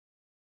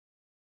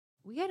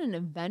we had an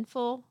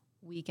eventful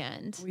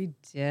weekend. We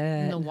did.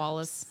 In the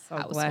Wallace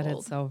household. Glad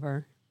it's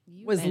over.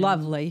 You It was and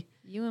lovely.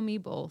 You and me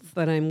both.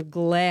 But I'm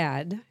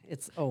glad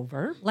it's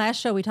over. Last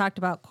show we talked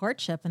about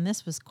courtship, and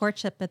this was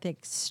courtship at the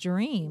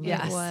extreme.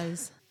 Yes. It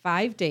was.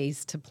 5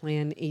 days to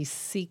plan a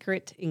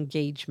secret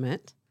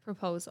engagement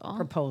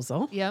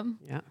Proposal. Yep.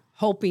 Yeah.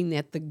 Hoping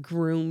that the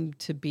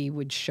groom-to-be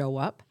would show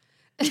up.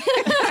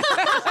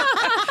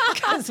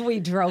 Because we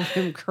drove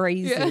him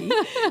crazy.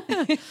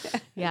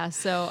 Yeah,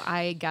 so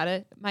I got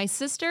it. My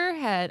sister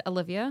had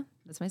Olivia.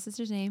 That's my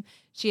sister's name.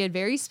 She had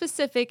very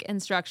specific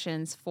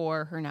instructions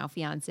for her now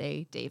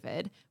fiance,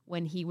 David,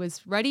 when he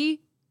was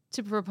ready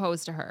to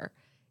propose to her.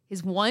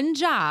 His one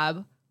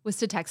job was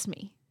to text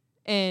me.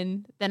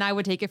 And then I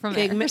would take it from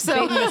there. Big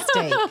mistake.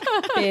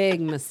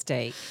 Big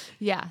mistake.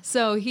 Yeah.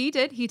 So he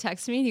did. He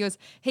texted me and he goes,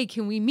 hey,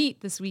 can we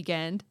meet this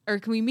weekend? Or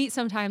can we meet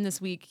sometime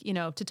this week,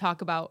 to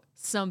talk about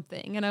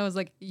something? And I was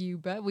like, you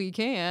bet we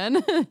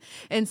can.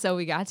 And so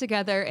we got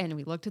together and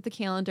we looked at the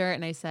calendar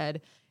and I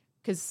said,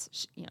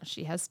 because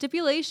she has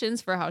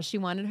stipulations for how she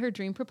wanted her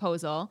dream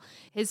proposal.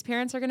 His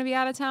parents are going to be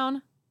out of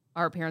town.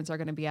 Our parents are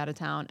going to be out of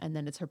town. And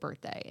then it's her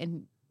birthday.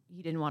 And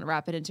he didn't want to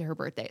wrap it into her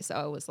birthday. So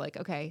I was like,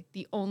 okay,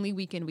 the only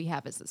weekend we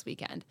have is this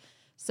weekend.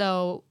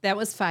 So that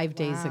was 5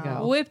 days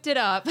ago. Whipped it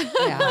up.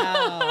 Yeah.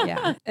 Wow.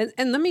 Yeah.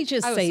 And let me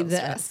just say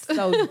this.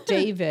 So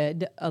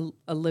David,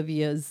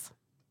 Olivia's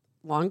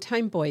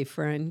longtime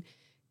boyfriend,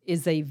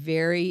 is a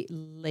very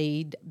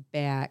laid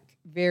back,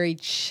 very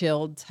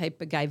chilled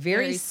type of guy.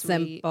 Very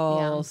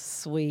simple,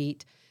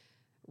 sweet.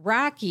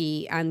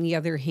 Rocky, on the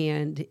other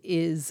hand,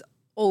 is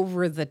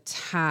over the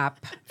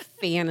top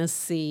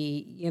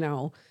fantasy,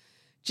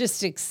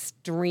 just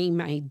extreme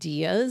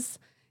ideas.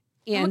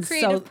 And I'm a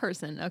creative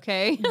person,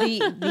 okay?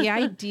 the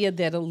idea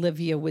that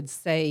Olivia would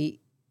say,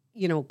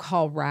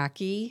 call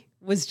Rocky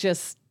was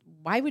just,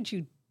 why would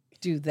you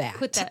do that?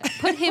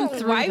 Put him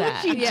through why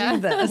that. Would you do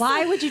this?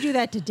 Why would you do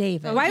that to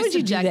David? Why would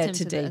you do that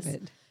to David?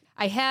 David?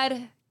 I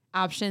had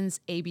options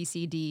A, B,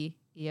 C, D,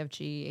 E, F,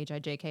 G, H, I,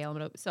 J, K, L, M,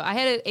 N, O. So I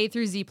had an A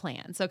through Z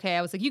plans. Okay.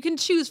 I was like, you can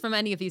choose from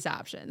any of these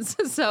options.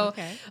 But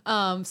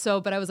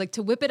I was like,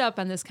 to whip it up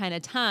on this kind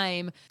of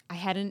time, I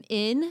had an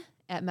inn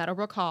at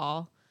Meadowbrook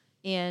Hall.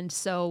 And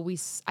so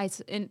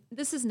and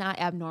this is not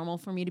abnormal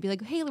for me to be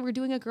like, hey, we're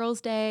doing a girls'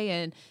 day.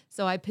 And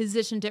so I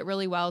positioned it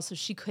really well so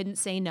she couldn't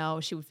say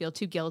no. She would feel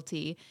too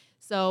guilty.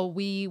 So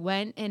we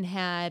went and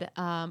had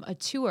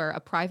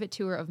a private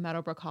tour of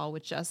Meadowbrook Hall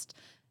with just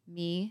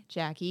me,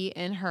 Jackie,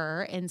 and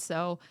her. And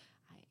so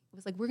I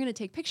was like, we're going to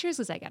take pictures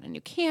because I got a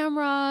new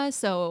camera.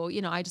 So,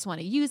 I just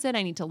want to use it.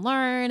 I need to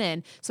learn.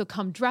 And so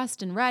come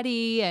dressed and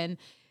ready. And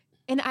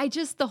I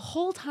just, the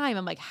whole time,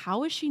 I'm like,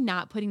 how is she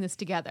not putting this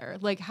together?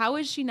 Like, how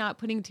is she not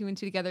putting two and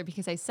two together?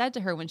 Because I said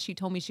to her when she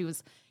told me she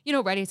was,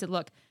 ready, I said,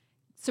 look,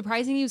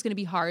 surprising you is going to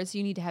be hard. So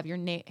you need to have your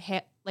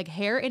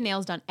hair and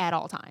nails done at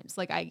all times.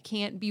 Like, I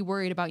can't be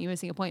worried about you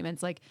missing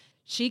appointments. Like,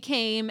 she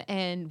came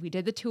and we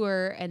did the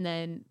tour and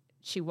then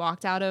she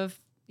walked out of,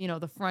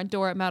 the front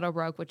door at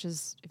Meadowbrook, which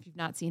is, if you've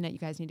not seen it, you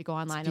guys need to go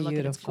online and look at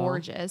it. It's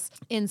gorgeous.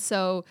 And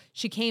so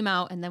she came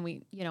out and then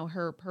we,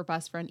 her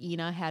best friend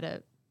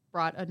Ina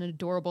brought an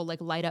adorable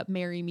light up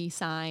 "Marry Me"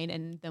 sign,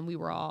 and then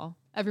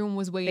everyone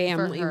was waiting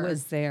for her. Family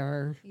was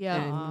there.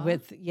 Yeah.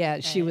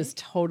 And she was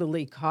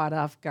totally caught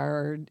off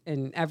guard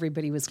and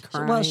everybody was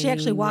crying. Well, she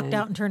actually walked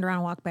out and turned around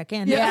and walked back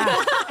in.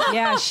 Yeah.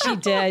 Yeah, she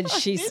did.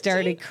 She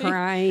started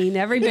crying.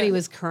 Everybody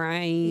was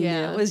crying.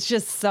 Yeah. It was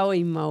just so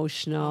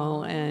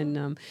emotional.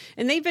 And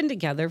they've been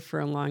together for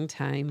a long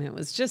time. It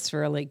was just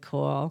really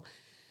cool.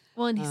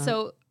 Well, and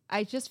so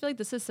I just feel like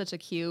this is such a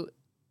cute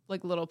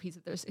little piece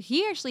of this.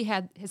 He actually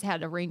has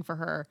had a ring for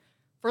her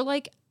for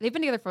they've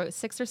been together for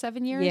 6 or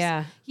 7 years.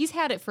 Yeah. He's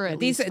had it for at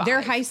least 5.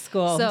 They're high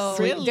school. So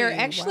Really? They're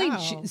actually,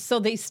 Wow. so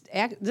this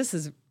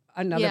is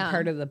another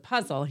part of the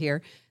puzzle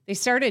here.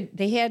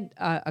 They had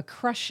a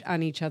crush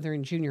on each other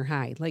in junior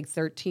high,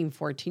 13,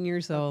 14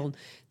 years old.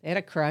 They had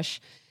a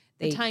crush.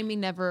 the timing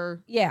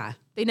never. Yeah.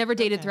 They never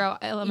dated throughout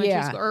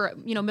elementary school or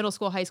middle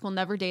school, high school.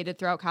 Never dated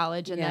throughout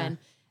college, and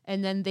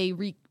then they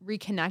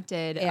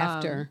reconnected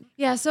After.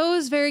 So it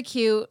was very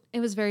cute. It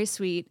was very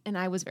sweet, and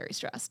I was very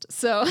stressed.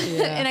 So,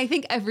 and I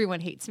think everyone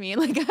hates me. I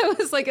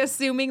was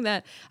assuming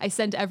that I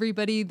sent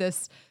everybody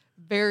this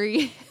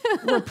very.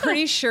 We're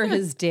pretty sure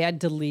his dad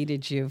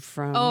deleted you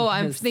from. Oh,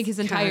 I think his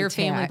entire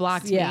family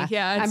blocked me.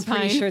 Yeah, I'm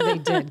pretty sure they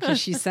did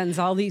because she sends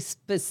all these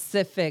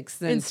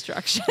specifics and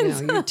instructions.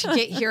 To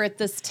get here at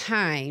this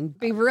time.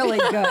 Be really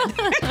good.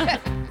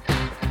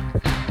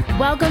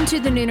 Welcome to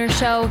the Nooner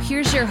Show.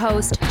 Here's your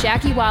host,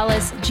 Jackie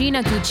Wallace,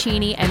 Gina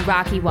Guccini, and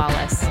Rocky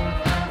Wallace.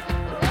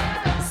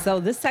 So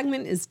this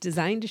segment is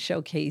designed to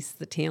showcase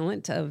the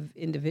talent of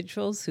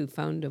individuals who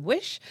found a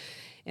wish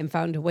and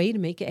found a way to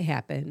make it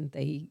happen.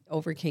 They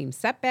overcame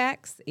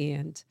setbacks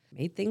and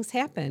made things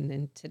happen.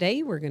 And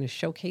today we're going to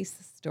showcase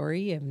the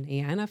story of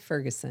Nayana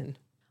Ferguson.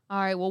 All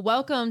right. Well,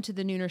 welcome to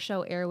the Nooner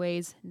Show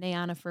Airways,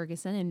 Nayana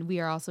Ferguson. And we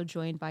are also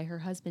joined by her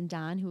husband,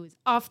 Don, who is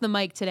off the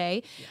mic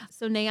today. Yes.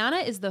 So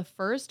Nayana is the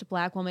first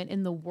Black woman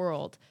in the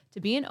world to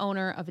be an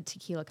owner of a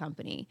tequila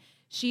company.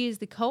 She is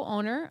the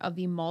co-owner of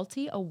the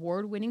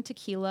multi-award-winning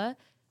tequila,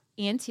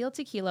 Anteel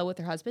Tequila, with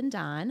her husband,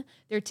 Don.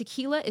 Their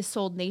tequila is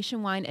sold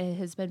nationwide and it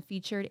has been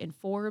featured in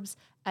Forbes,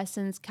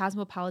 Essence,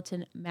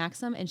 Cosmopolitan,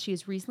 Maxim, and she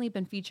has recently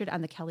been featured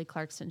on the Kelly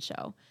Clarkson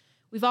Show.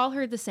 We've all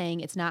heard the saying,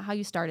 it's not how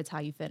you start, it's how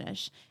you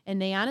finish.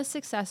 And Nayana's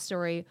success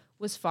story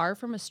was far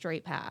from a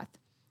straight path.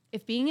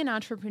 If being an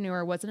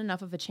entrepreneur wasn't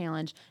enough of a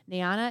challenge,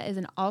 Nayana is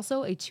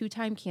also a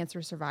 2-time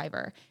cancer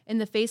survivor. In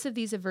the face of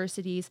these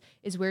adversities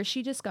is where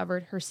she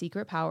discovered her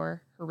secret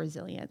power, her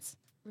resilience.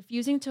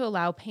 Refusing to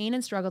allow pain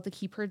and struggle to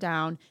keep her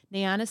down,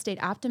 Nayana stayed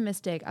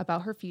optimistic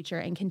about her future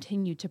and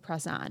continued to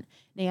press on.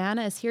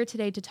 Nayana is here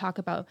today to talk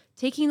about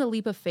taking the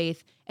leap of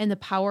faith and the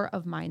power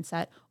of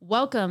mindset.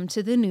 Welcome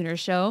to the Nooner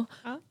Show,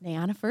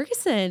 Nayana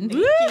Ferguson. Thank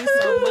you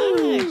so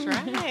much.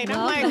 Right.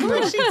 I'm like, who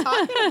is she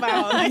talking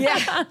about?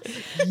 Yeah.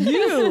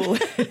 You.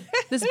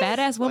 This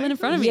badass woman in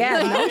front of me.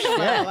 Yeah, no shit.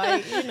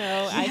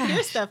 I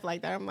hear stuff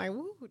like that. I'm like,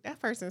 woo, that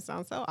person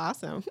sounds so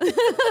awesome.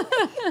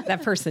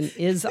 That person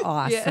is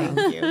awesome. Yeah.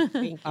 Thank you.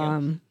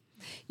 Thank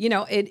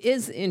you. It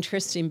is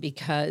interesting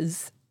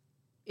because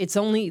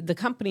the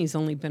company's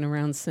only been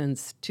around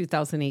since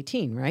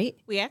 2018, right?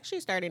 We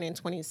actually started in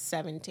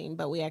 2017,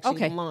 but we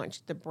actually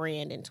launched the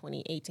brand in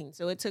 2018.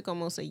 So it took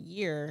almost a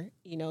year,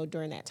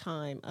 during that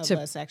time of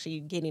us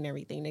actually getting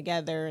everything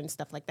together and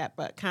stuff like that.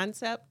 But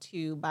concept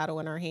to bottle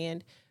in our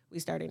hand, we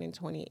started in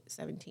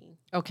 2017.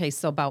 Okay,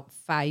 so about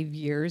 5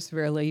 years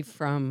really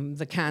from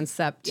the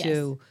concept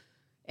to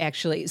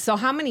actually. So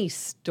how many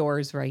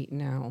stores right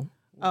now?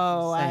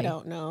 Oh, I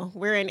don't know.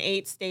 We're in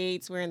 8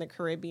 states. We're in the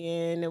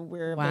Caribbean.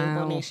 We're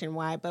available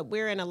nationwide, but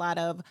we're in a lot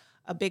of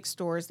big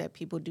stores that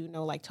people do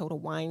know, like Total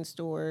Wine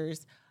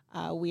stores.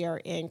 We are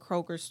in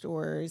Kroger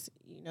stores,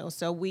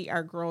 so we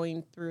are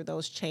growing through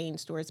those chain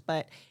stores.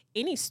 But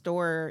any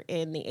store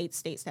in the 8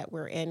 states that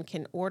we're in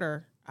can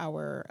order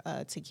our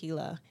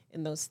tequila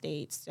in those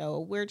states. So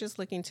we're just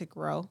looking to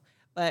grow.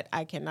 But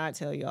I cannot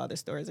tell you all the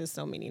stores. There's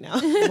so many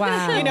now.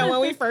 Wow. When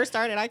we first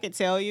started, I could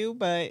tell you,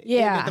 but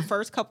the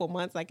first couple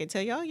months, I could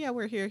tell you, oh, yeah,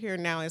 we're here.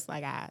 Now it's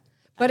like,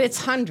 but it's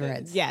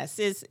hundreds. Yes.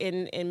 It's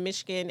in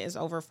Michigan is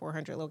over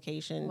 400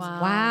 locations.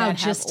 Wow.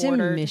 Just in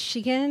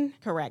Michigan?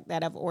 Correct.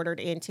 That have ordered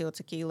Anteel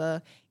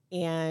Tequila.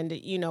 And,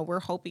 we're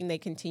hoping they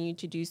continue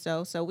to do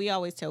so. So we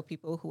always tell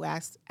people who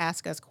ask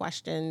us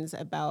questions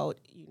about,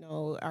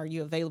 are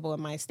you available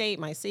in my state,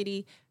 my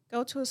city?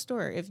 Go to a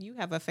store. If you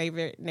have a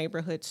favorite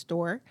neighborhood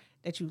store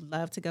that you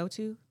love to go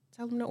to,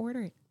 tell them to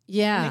order it.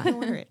 Yeah. They can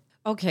order it.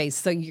 Okay,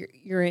 so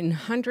you're in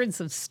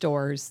hundreds of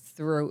stores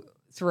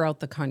throughout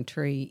the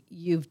country.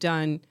 You've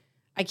done,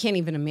 I can't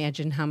even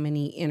imagine how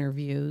many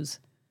interviews,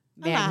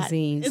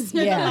 magazines. It's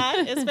been a lot.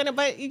 It's been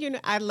but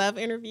I love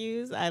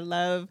interviews. I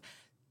love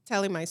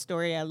telling my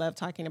story. I love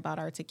talking about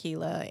our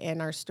tequila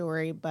and our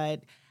story,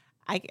 but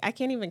I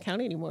can't even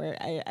count anymore.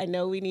 I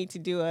know we need to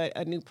do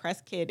a new press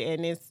kit,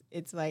 and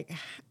it's like,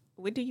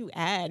 what do you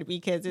add?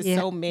 Because it's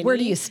so many. Where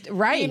do you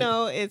right?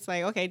 It's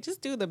like, okay,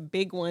 just do the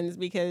big ones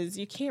because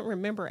you can't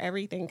remember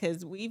everything.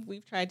 Because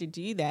we've tried to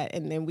do that,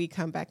 and then we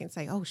come back and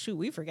say, oh shoot,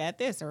 we forgot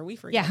this or we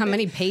forgot. Yeah, how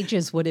many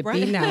pages would it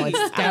be now?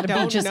 It's got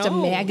to be just a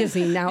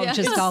magazine now.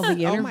 Just all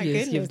the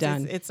interviews you've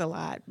done. It's a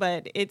lot,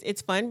 but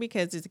it's fun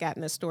because it's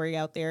gotten the story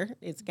out there.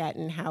 It's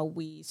gotten how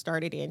we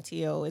started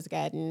Anteel. It's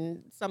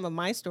gotten some of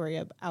my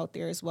story out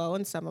there as well,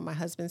 and some of my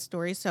husband's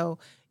story. So.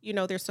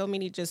 There's so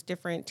many just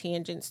different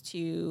tangents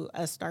to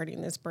us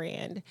starting this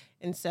brand.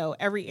 And so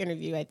every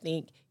interview, I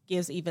think,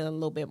 gives even a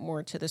little bit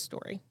more to the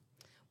story.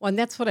 Well, and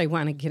that's what I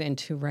want to get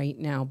into right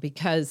now,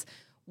 because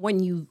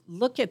when you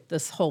look at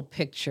this whole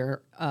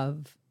picture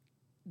of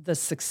the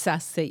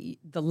success, the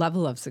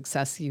level of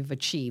success you've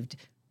achieved,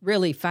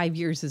 really 5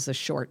 years is a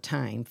short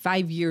time.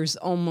 5 years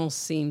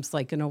almost seems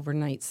like an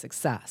overnight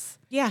success.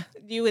 Yeah,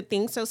 you would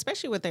think so,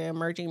 especially with the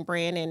emerging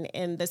brand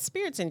and the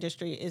spirits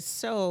industry is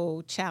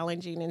so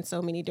challenging in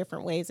so many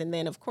different ways. And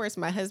then, of course,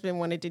 my husband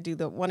wanted to do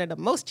one of the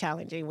most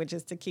challenging, which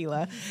is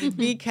tequila,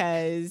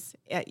 because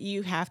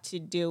you have to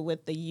deal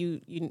with the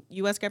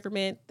U.S.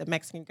 government, the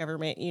Mexican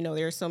government.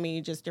 There are so many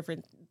just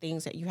different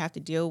things that you have to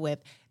deal with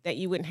that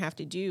you wouldn't have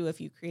to do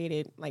if you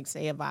created, like,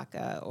 say, a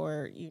vodka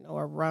or,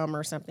 a rum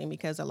or something,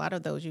 because a lot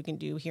of those you can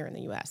do here in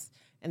the U.S.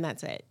 And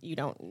that's it. You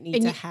don't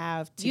need to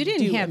have to. You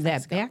didn't have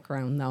that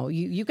background, though.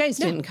 You guys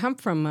didn't come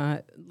from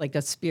a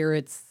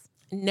spirits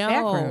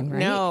background, right?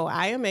 No.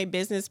 I am a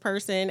business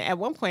person. At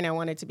one point, I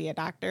wanted to be a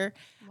doctor.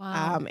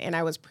 Wow. And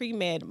I was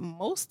pre-med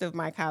most of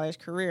my college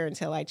career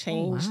until I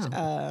changed.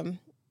 Oh, wow.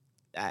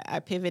 I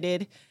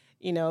pivoted,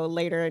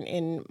 later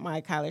in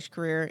my college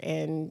career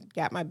and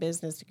got my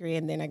business degree.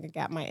 And then I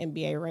got my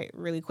MBA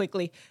really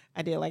quickly.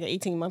 I did like an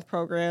 18-month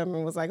program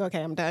and was like,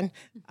 okay, I'm done.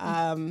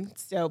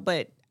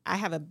 But I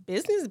have a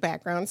business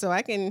background, so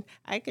I can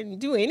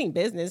do any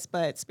business,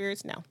 but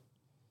spirits, no.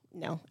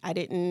 No, I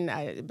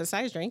didn't.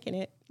 Besides drinking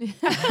it.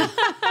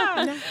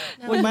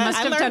 Well, you must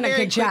have done a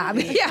good job.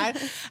 Yeah.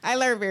 I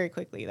learned very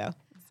quickly, though.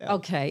 So.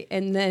 Okay.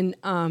 And then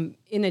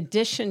in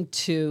addition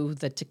to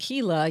the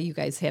tequila, you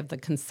guys have the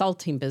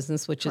consulting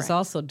business, which is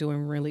also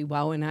doing really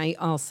well. And I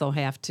also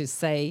have to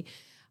say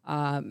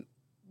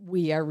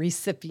we are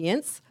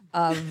recipients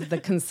of the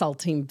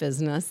consulting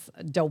business,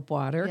 Dope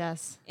Water.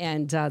 Yes.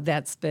 And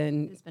it's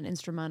been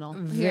instrumental.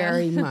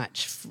 Very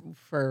much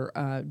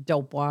for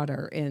Dope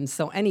Water. And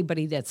so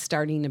anybody that's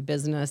starting a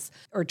business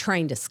or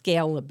trying to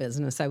scale a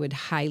business, I would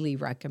highly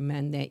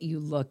recommend that you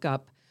look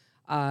up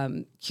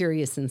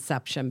Curious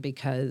Inception,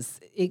 because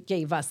it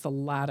gave us a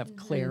lot of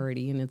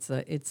clarity.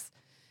 And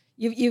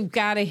you've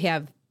got to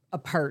have a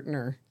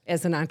partner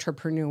as an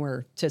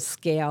entrepreneur to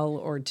scale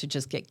or to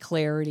just get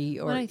clarity.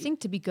 Or I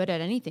think to be good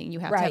at anything, you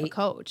have to have a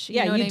coach.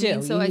 You know what you do. I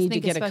mean? So you I need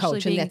think to get a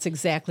coach, and that's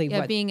exactly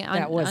what being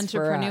that was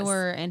entrepreneur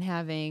for us. and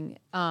having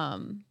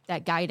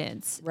that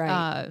guidance.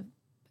 Right.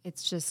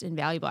 It's just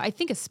invaluable. I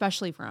think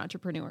especially for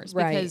entrepreneurs,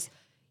 because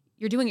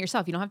you're doing it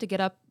yourself. You don't have to get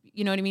up.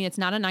 You know what I mean? It's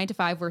not a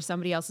 9-to-5 where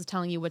somebody else is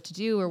telling you what to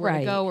do or where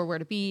to go or where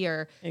to be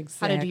or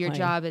how to do your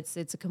job. It's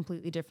a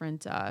completely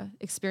different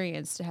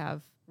experience to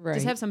have.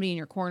 Just have somebody in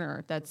your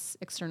corner that's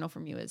external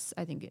from you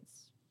I think it's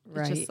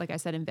just, like I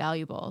said,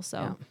 invaluable.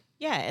 So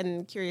yeah,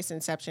 and Curious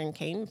Inception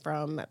came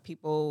from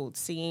people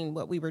seeing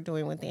what we were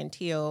doing with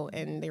Anteel,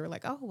 and they were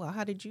like, "Oh, well,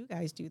 how did you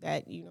guys do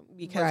that?" You know,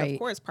 because of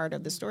course, part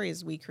of the story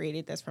is we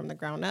created this from the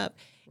ground up.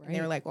 And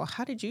they were like, "Well,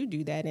 how did you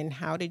do that? And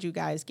how did you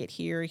guys get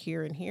here,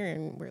 here, and here?"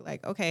 And we're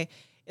like, "Okay,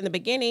 in the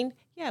beginning,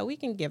 yeah, we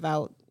can give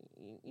out,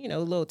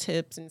 little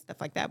tips and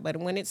stuff like that. But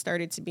when it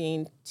started to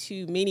being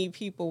too many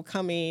people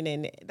coming,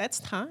 and that's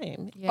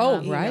time. Yeah.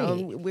 Oh,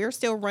 right. We're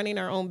still running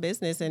our own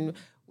business, and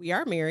we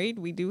are married.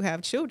 We do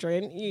have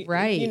children.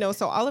 Right.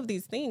 So all of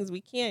these things,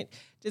 we can't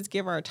just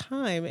give our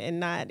time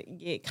and not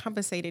get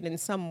compensated in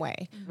some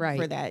way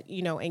for that,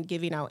 and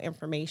giving out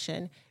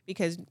information,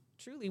 because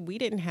truly we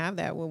didn't have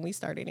that when we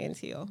started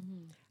Anteel.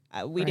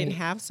 We didn't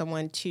have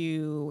someone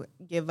to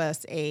give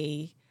us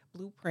a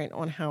blueprint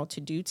on how to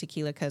do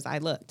tequila, because I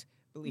looked.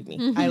 Believe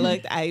me, I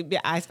looked.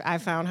 I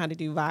found how to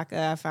do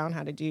vodka. I found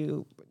how to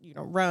do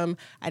rum.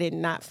 I did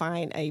not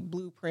find a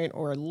blueprint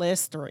or a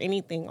list or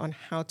anything on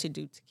how to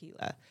do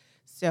tequila.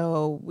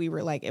 So we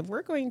were like, if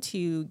we're going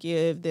to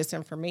give this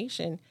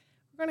information,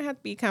 we're going to have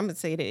to be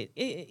compensated,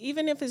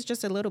 even if it's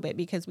just a little bit,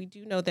 because we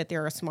do know that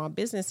there are small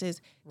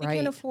businesses that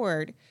can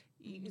afford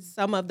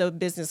some of the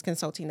business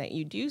consulting that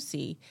you do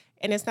see.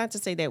 And it's not to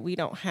say that we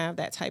don't have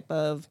that type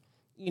of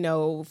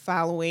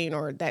following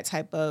or that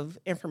type of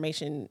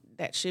information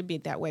that should be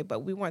that way, but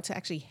we want to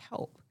actually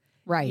help.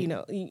 Right.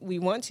 We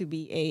want to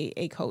be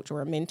a coach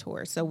or a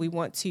mentor. So we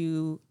want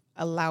to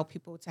allow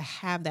people to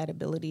have that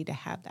ability to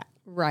have that.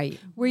 Right.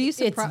 Were you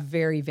It's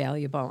very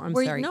valuable.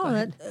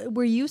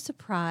 Were you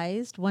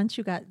surprised once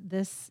you got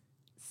this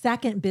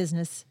second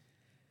business?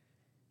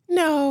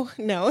 No.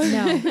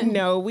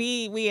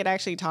 We had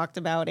actually talked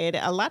about it.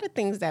 A lot of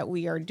things that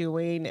we are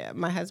doing,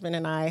 my husband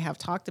and I have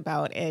talked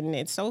about, and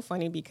it's so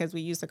funny because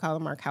we used to call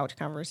them our couch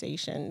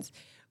conversations.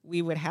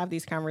 We would have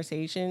these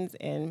conversations,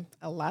 and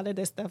a lot of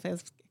this stuff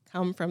has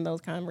come from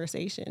those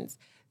conversations.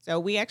 So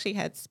we actually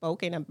had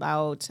spoken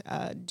about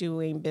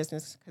doing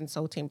business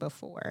consulting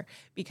before,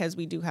 because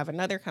we do have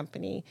another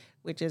company,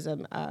 which is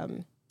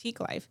Teak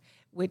Life,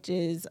 which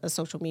is a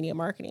social media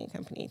marketing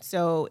company.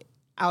 So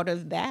out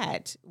of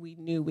that, we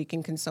knew we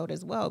can consult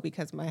as well,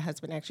 because my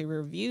husband actually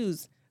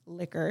reviews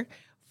liquor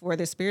for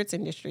the spirits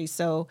industry.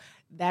 So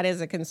that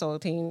is a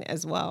consulting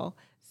as well.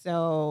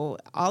 So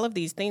all of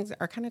these things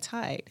are kind of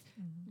tied.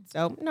 Mm-hmm.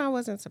 So no, I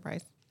wasn't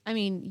surprised. I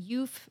mean,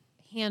 you've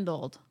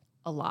handled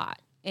a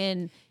lot,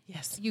 and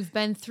you've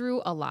been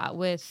through a lot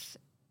with,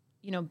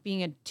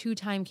 being a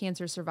 2-time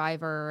cancer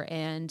survivor,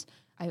 and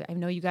I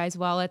know you guys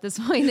well at this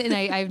point, and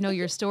I know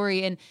your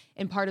story.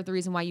 And part of the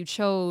reason why you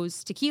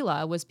chose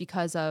tequila was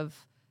because of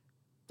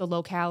the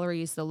low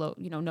calories, the low,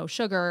 no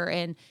sugar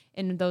and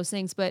those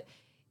things. But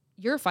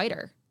you're a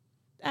fighter.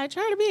 I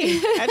try to be.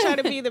 I try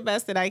to be the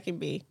best that I can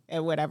be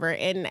at whatever.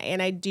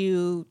 And I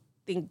do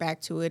think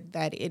back to it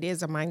that it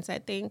is a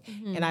mindset thing.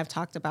 Mm-hmm. And I've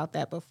talked about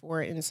that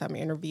before in some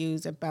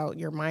interviews, about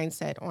your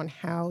mindset on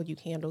how you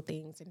handle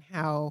things and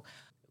how,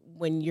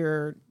 when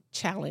you're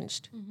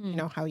challenged,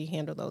 how you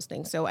handle those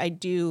things. So I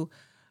do,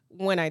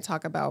 when I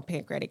talk about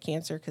pancreatic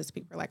cancer, because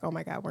people are like, oh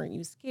my God, weren't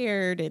you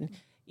scared? And,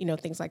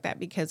 things like that,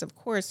 because of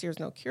course there's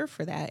no cure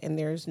for that. And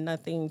there's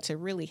nothing to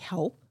really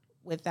help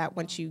with that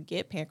once you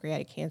get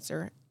pancreatic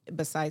cancer,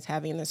 besides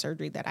having the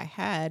surgery that I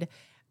had.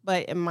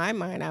 But in my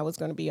mind, I was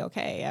going to be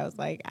okay. I was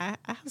like, I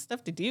have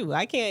stuff to do.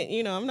 I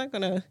can't, I'm not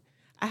going to,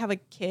 I have a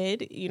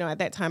kid, at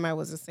that time I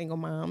was a single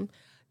mom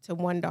to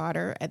one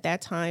daughter at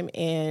that time.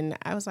 And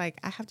I was like,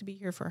 I have to be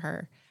here for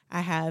her.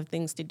 I have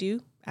things to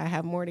do. I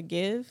have more to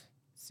give.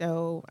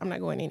 So I'm not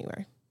going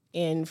anywhere.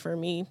 And for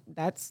me,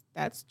 that's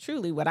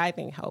truly what I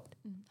think helped.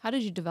 How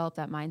did you develop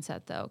that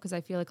mindset, though? Because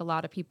I feel like a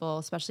lot of people,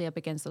 especially up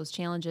against those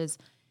challenges,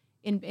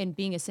 in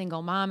being a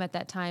single mom at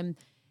that time,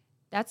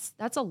 that's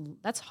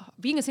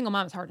being a single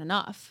mom is hard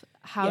enough.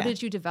 How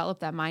did you develop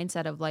that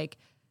mindset of like,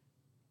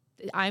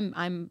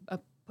 I'm a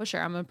pusher,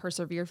 I'm going to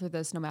persevere through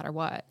this no matter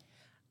what?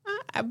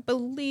 I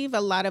believe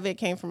a lot of it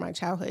came from my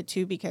childhood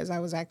too, because I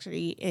was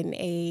actually in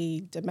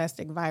a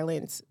domestic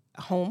violence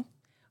home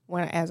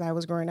as I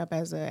was growing up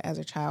as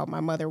a child. My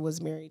mother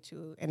was married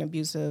to an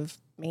abusive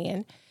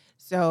man.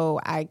 So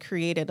I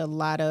created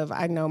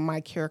I know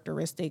my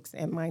characteristics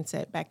and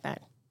mindset back then,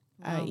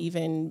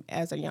 even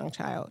as a young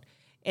child.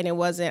 And it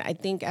wasn't, I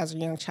think as a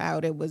young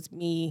child, it was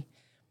me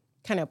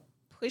kind of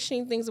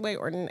pushing things away,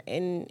 or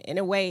in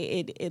a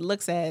way it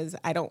looks as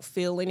I don't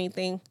feel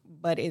anything,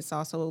 but it's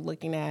also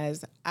looking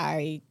as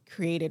I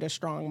created a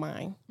strong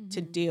mind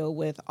to deal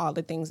with all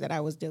the things that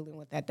I was dealing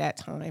with at that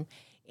time.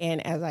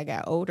 And as I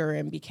got older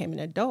and became an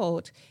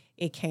adult,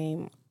 it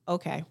came,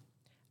 okay,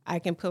 I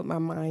can put my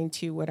mind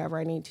to whatever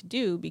I need to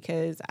do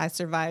because I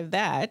survived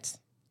that.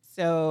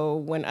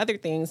 So when other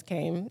things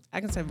came, I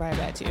can survive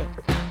that too.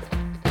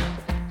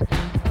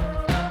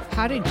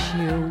 How did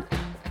you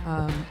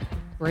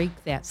break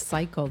that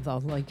cycle, though?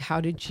 Like,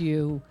 how did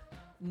you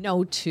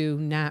know to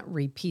not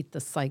repeat the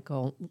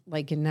cycle,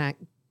 like, and not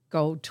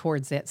go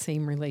towards that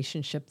same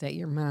relationship that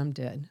your mom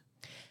did?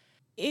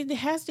 It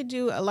has to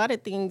do a lot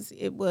of things.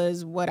 It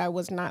was what I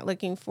was not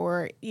looking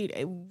for.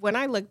 When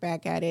I look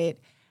back at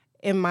it,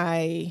 in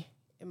my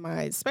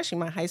especially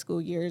my high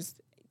school years,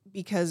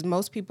 because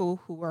most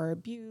people who are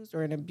abused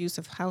or in an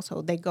abusive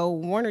household, they go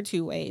one or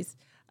two ways.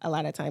 A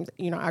lot of times,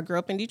 I grew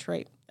up in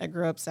Detroit. I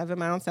grew up 7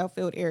 Mile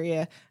Southfield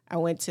area. I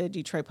went to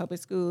Detroit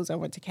Public Schools. I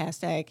went to Cass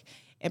Tech.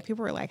 And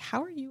people were like,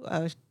 how are you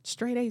a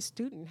straight A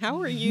student?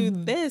 How are you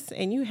this?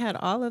 And you had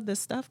all of this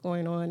stuff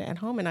going on at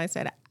home. And I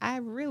said, I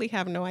really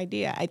have no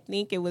idea. I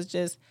think it was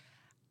just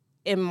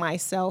in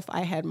myself.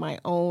 I had my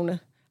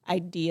own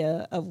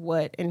idea of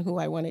what and who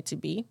I wanted to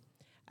be.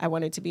 I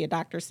wanted to be a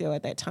doctor still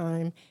at that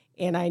time.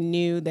 And I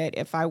knew that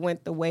if I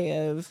went the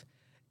way of,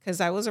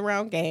 because I was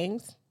around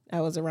gangs,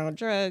 I was around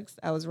drugs,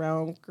 I was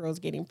around girls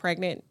getting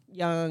pregnant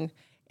young,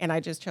 and I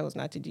just chose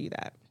not to do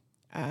that.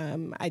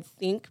 I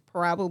think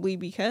probably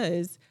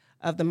because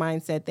of the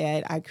mindset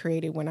that I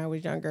created when I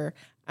was younger,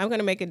 I'm going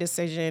to make a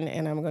decision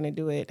and I'm going to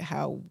do it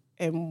how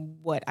and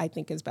what I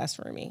think is best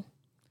for me.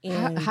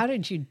 How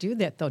did you do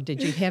that, though?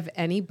 Did you have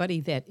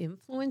anybody that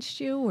influenced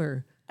you,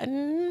 or?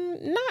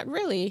 Not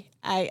really.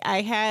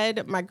 I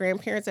had my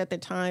grandparents at the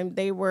time.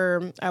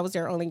 I was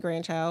their only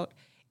grandchild.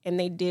 And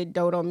they did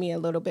dote on me a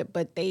little bit,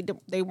 but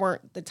they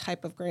weren't the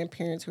type of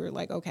grandparents who were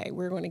like, okay,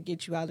 we're going to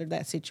get you out of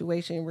that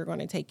situation. We're going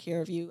to take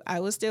care of you. I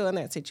was still in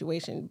that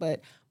situation,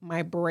 but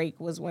my break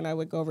was when I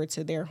would go over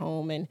to their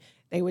home and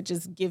they would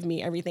just give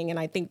me everything. And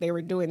I think they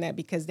were doing that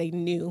because they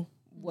knew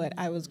what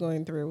I was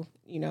going through,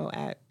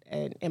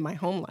 in my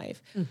home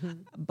life. Mm-hmm.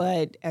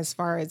 But as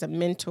far as a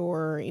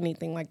mentor or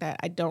anything like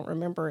that, I don't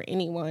remember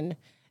anyone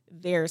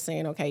there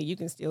saying, okay, you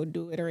can still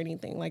do it or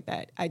anything like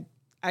that.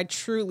 I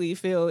truly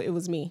feel it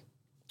was me.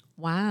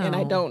 Wow. And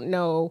I don't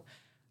know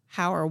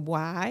how or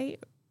why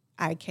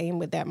I came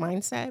with that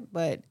mindset,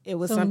 but it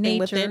was something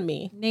within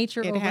me.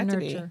 Nature over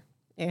nurture.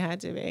 It had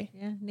to be.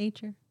 Yeah,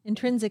 nature.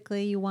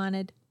 Intrinsically, you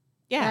wanted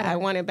better. I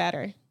wanted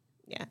better.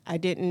 Yeah, I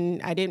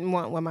didn't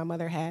want what my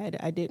mother had.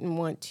 I didn't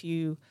want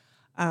to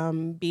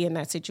be in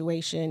that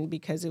situation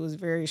because it was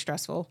very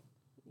stressful,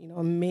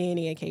 on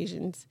many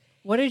occasions.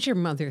 What did your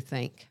mother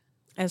think?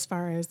 As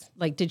far as?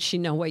 Like, did she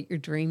know what your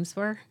dreams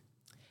were?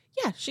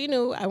 Yeah, she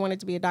knew I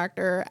wanted to be a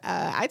doctor.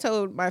 I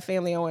told my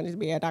family I wanted to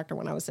be a doctor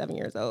when I was 7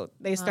 years old.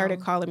 They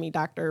started calling me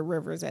Dr.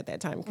 Rivers at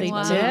that time because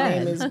my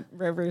name is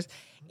Rivers.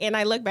 And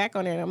I look back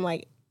on it and I'm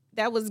like,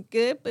 that was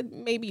good, but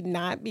maybe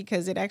not,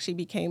 because it actually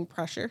became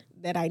pressure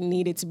that I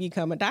needed to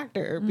become a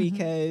doctor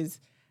because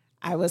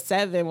I was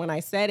 7 when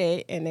I said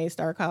it and they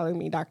started calling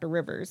me Dr.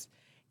 Rivers.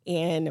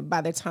 And by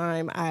the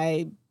time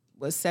I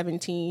was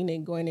 17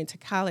 and going into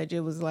college,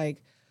 it was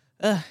like,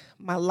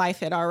 my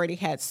life had already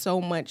had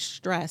so much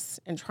stress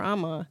and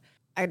trauma.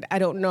 I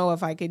don't know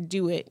if I could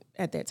do it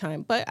at that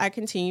time, but I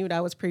continued.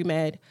 I was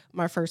pre-med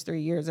my first 3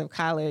 years of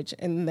college,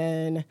 and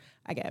then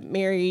I got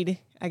married.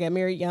 I got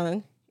married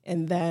young,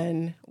 and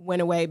then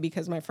went away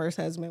because my first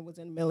husband was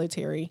in the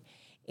military,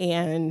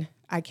 and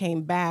I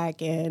came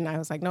back, and I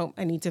was like, nope,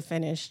 I need to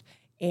finish,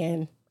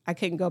 and I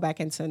couldn't go back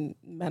into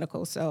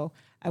medical, so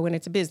I went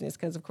into business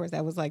because, of course,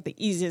 that was like the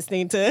easiest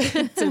thing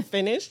to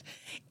finish.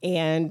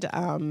 And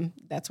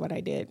that's what I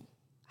did.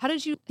 How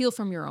did you heal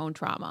from your own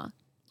trauma?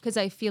 Because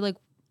I feel like,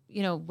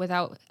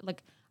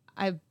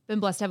 I've been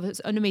blessed to have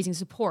an amazing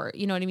support,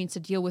 you know what I mean, to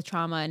deal with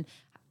trauma. And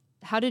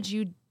how did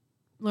you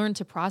learn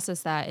to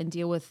process that and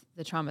deal with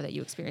the trauma that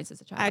you experienced as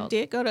a child? I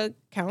did go to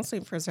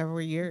counseling for several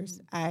years.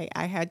 I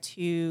had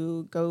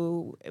to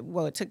go,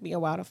 it took me a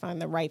while to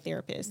find the right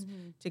therapist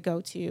to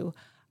go to.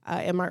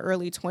 In my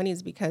early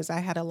 20s, because I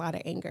had a lot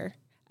of anger.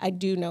 I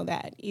do know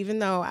that. Even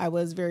though I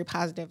was very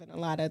positive in a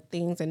lot of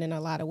things and in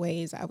a lot of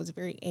ways, I was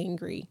very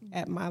angry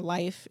at my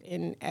life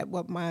and at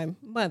what my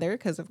mother,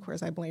 because of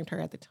course I blamed her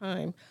at the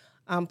time,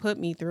 put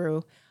me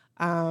through.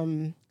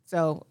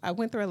 So I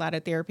went through a lot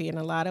of therapy and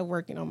a lot of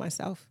working on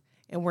myself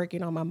and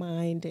working on my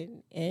mind.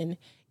 And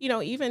you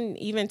know,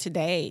 even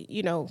today,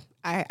 you know,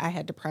 I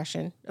had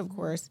depression, of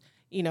course,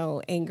 you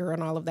know, anger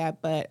and all of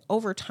that. But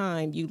over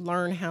time, you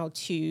learn how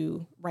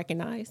to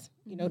recognize,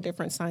 you know,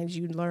 different signs.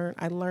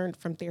 I learned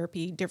from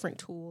therapy, different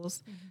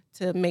tools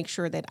to make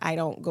sure that I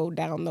don't go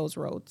down those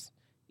roads.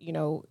 You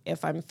know,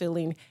 if I'm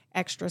feeling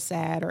extra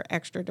sad or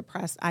extra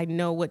depressed, I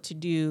know what to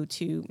do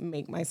to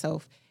make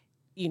myself,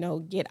 you know,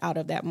 get out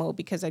of that mode,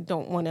 because I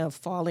don't want to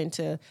fall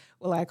into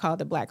what I call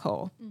the black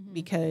hole,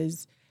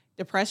 because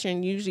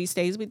depression usually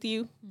stays with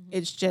you.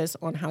 It's just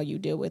on how you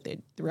deal with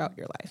it throughout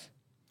your life.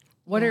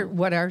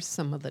 What are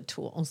some of the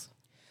tools?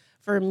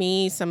 For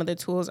me, some of the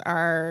tools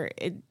are,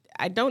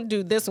 I don't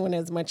do this one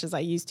as much as I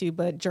used to,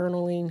 but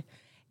journaling.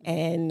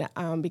 And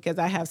because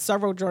I have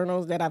several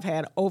journals that I've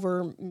had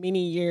over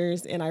many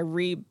years, and I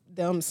read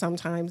them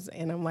sometimes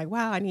and I'm like,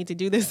 wow, I need to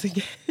do this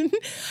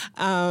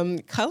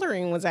again.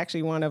 Coloring was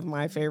actually one of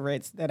my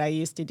favorites that I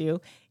used to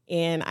do.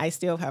 And I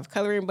still have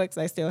coloring books.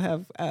 I still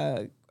have,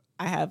 I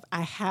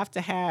have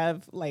to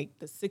have like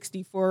the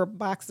 64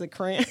 box of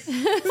crayons.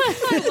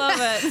 I love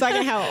it. So I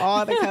can have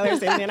all the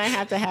colors. And then I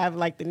have to have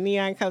like the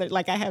neon colors.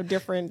 Like I have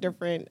different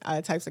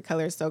types of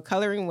colors. So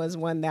coloring was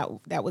one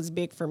that was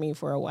big for me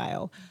for a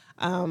while.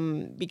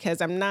 Because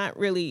I'm not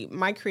really,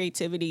 my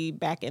creativity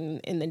back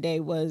in the day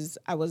was,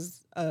 I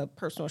was a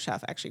personal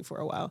chef actually for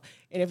a while.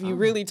 And if you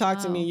really talk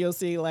to me, you'll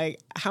see like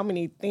how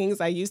many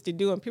things I used to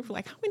do. And people are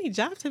like, how many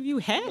jobs have you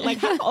had? Like,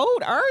 how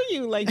old are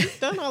you? Like, you've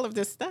done all of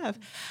this stuff.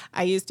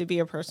 I used to be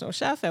a personal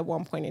chef at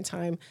one point in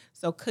time.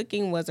 So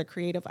cooking was a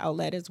creative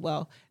outlet as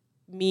well.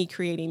 Me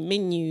creating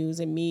menus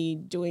and me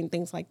doing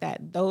things like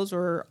that. Those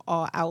were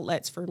all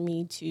outlets for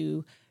me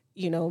to,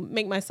 you know,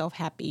 make myself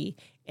happy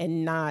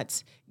and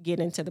not get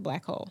into the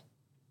black hole.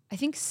 I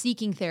think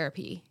seeking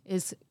therapy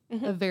is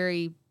a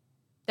very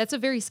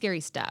scary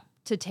step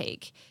to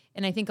take.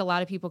 And I think a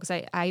lot of people,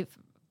 because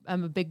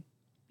I'm a big,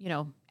 you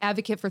know,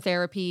 advocate for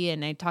therapy,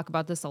 and I talk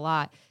about this a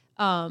lot.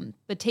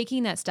 But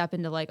taking that step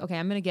into like, okay,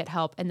 I'm going to get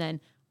help, and then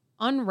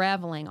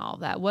unraveling all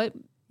that. What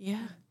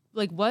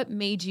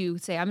made you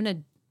say, I'm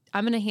going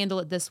to handle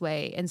it this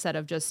way instead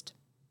of just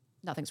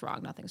nothing's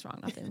wrong,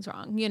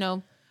 you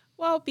know?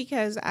 Well,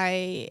 because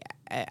I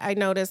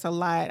noticed a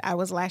lot. I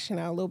was lashing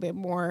out a little bit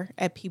more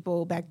at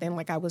people back then.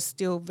 Like I was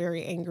still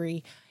very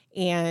angry,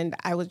 and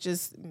I was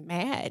just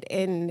mad.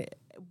 And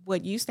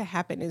what used to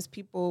happen is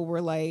people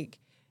were like,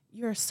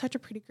 "You're such a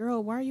pretty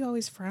girl. Why are you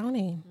always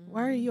frowning?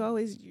 Why are you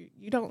always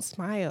you don't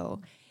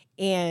smile?"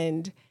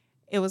 And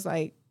it was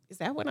like, is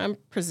that what I'm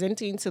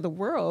presenting to the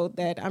world?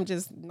 That I'm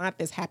just not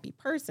this happy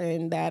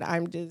person? That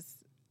I'm just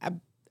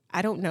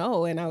I don't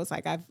know. And I was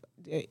like,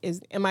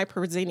 am I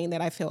presenting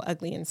that I feel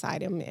ugly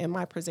inside? Am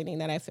I presenting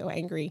that I feel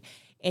angry?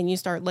 And you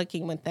start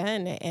looking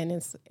within, and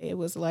it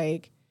was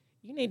like,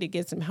 you need to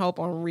get some help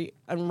on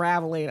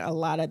unraveling a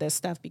lot of this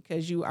stuff,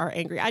 because you are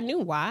angry. I knew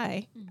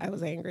why I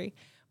was angry,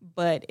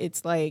 but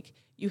it's like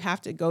you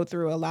have to go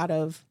through a lot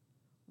of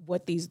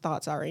what these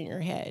thoughts are in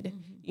your head,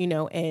 you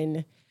know,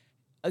 and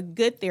a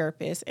good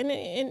therapist,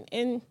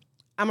 and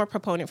I'm a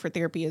proponent for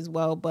therapy as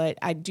well, but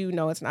I do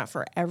know it's not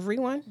for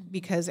everyone,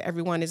 because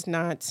everyone is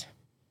not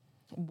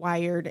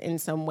wired in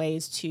some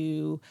ways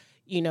to,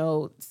 you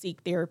know,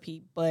 seek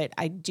therapy. But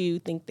I do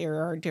think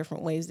there are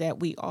different ways that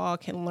we all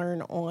can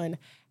learn on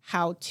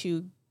how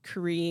to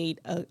create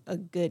a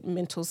good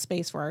mental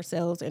space for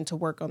ourselves and to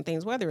work on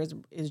things, whether it's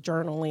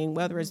journaling,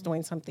 whether it's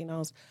doing something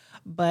else.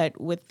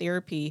 But with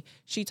therapy,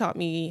 she taught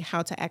me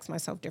how to ask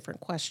myself different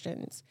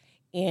questions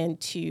and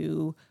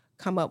to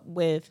come up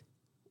with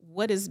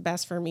what is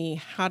best for me,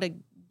 how to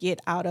get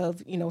out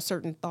of, you know,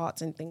 certain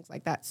thoughts and things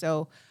like that.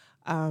 So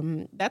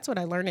that's what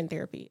I learned in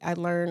therapy. I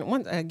learned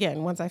once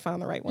I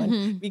found the right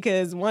one,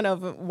 because one of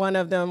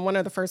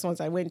the first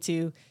ones I went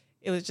to,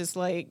 it was just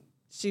like,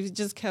 she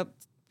just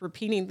kept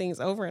repeating things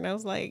over. And I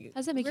was like, how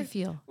does that make you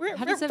feel?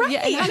 How does that,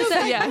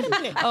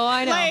 yeah. Oh,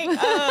 I know.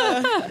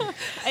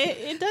 Like,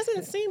 it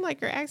doesn't seem like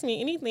you're asking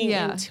me anything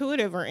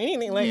intuitive or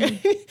anything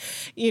like,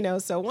 you know,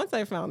 so once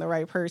I found the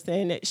right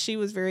person, she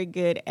was very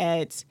good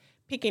at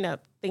picking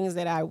up things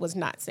that I was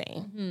not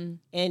saying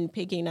and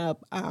picking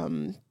up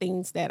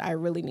things that I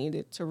really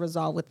needed to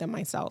resolve within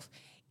myself.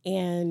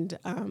 And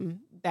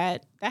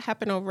that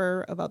happened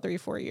over about 3 or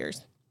 4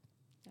 years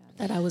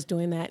that I was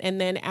doing that. And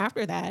then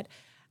after that,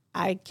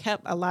 I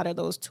kept a lot of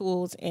those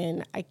tools,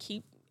 and I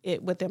keep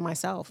it within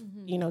myself,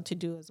 you know, to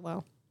do as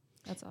well.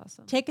 That's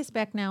awesome. Take us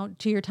back now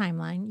to your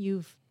timeline.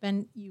 You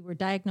were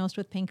diagnosed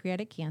with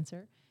pancreatic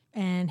cancer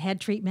and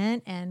had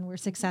treatment and were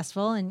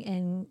successful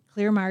and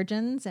clear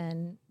margins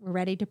and were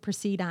ready to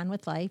proceed on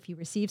with life. You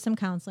received some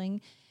counseling.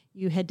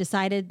 You had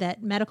decided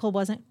that medical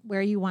wasn't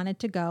where you wanted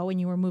to go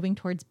and you were moving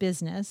towards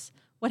business.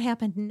 What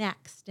happened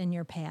next in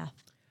your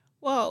path?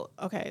 Well,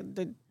 okay,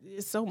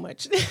 it's so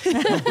much.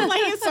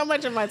 It's so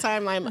much of my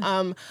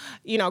timeline.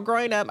 You know,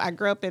 growing up, I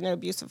grew up in an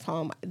abusive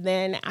home.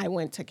 Then I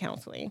went to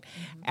counseling.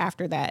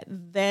 After that,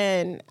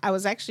 then I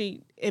was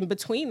actually, in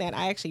between that,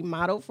 I actually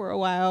modeled for a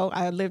while.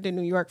 I lived in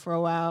New York for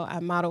a while.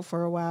 I modeled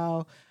for a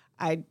while.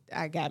 I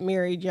got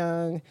married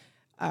young,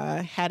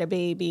 had a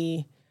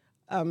baby,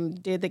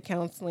 did the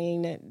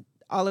counseling,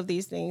 all of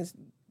these things,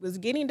 was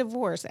getting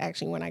divorced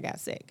actually when I got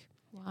sick.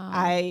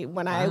 Wow.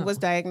 When I was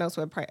diagnosed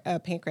with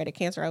pancreatic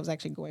cancer, I was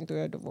actually going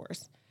through a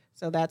divorce.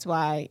 So that's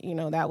why,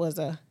 that was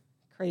a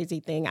crazy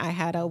thing. I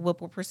had a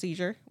Whipple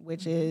procedure,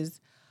 which is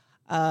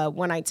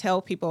when I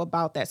tell people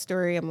about that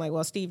story, I'm like,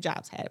 well, Steve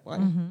Jobs had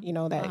one,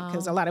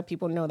 because a lot of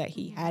people know that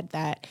he had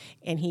that,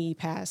 and he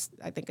passed,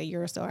 I think, a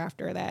year or so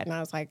after that. And I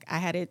was like, I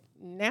had it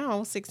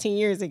now 16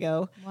 years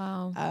ago.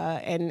 Wow.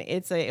 And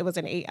it was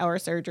an 8-hour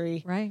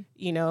surgery, right?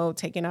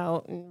 Taking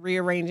out and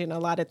rearranging a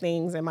lot of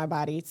things in my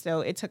body.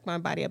 So it took my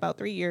body about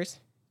 3 years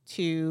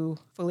to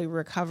fully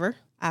recover.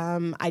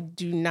 I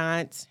do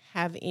not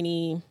have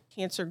any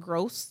cancer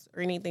growths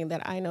or anything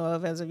that I know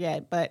of as of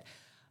yet, but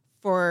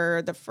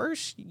for the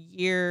first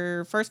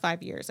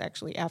 5 years,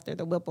 actually, after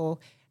the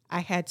Whipple, I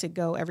had to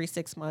go every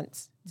 6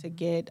 months to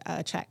get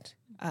checked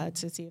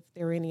to see if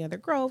there were any other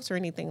growths or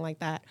anything like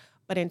that.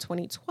 But in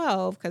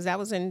 2012, because that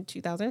was in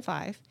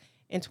 2005,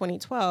 in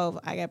 2012,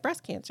 I got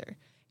breast cancer.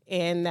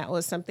 And that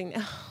was something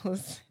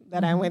else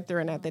that I went through.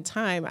 And at the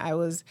time, I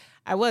was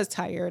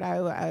tired.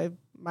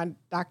 My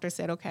doctor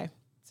said, okay,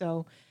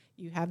 so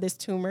you have this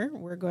tumor.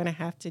 We're going to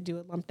have to do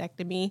a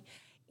lumpectomy.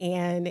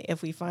 And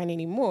if we find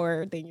any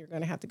more, then you're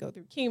going to have to go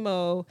through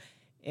chemo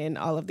and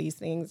all of these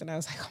things. And I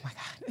was like, oh my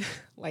God,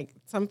 like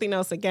something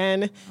else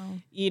again,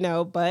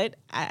 but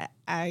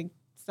I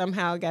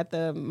somehow got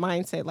the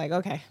mindset like,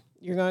 okay,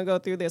 you're going to go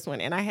through this one.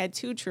 And I had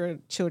 2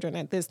 children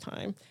at this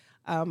time.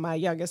 My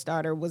youngest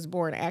daughter was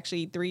born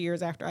actually 3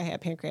 years after I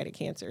had pancreatic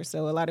cancer.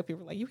 So a lot of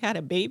people were like, you had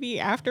a baby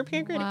after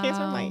pancreatic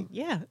cancer? I'm like,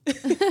 yeah.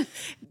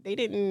 They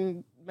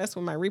didn't mess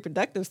with my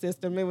reproductive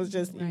system. It was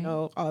just,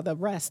 all the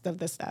rest of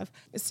the stuff.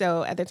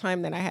 So at the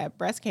time that I had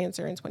breast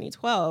cancer in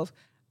 2012,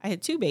 I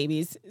had 2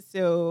 babies.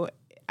 So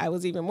I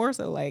was even more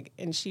so like,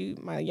 and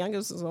my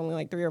youngest was only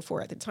like 3 or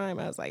 4 at the time.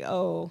 I was like,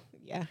 oh,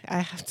 yeah, I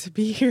have to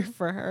be here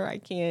for her. I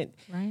can't,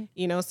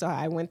 so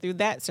I went through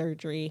that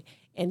surgery,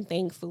 and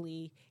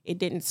thankfully it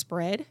didn't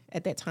spread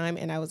at that time,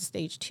 and I was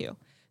stage 2.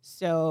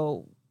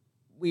 So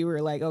we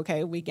were like,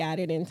 okay, we got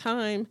it in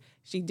time.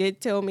 She did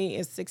tell me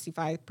it's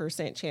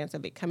 65% chance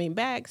of it coming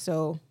back.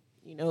 So,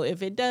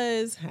 if it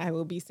does, I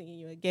will be seeing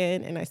you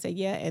again. And I said,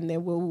 yeah. And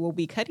then we'll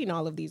be cutting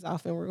all of these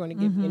off, and we're going to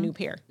give you a new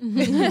pair.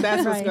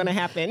 That's what's going to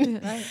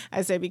happen. Right.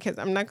 I said, because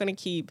I'm not going to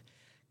keep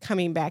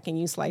coming back and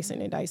you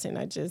slicing and dicing.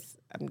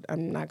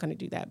 I'm not going to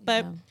do that.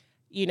 But,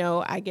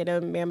 I get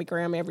a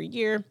mammogram every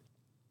year.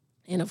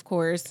 And of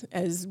course,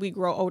 as we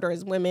grow older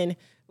as women,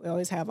 we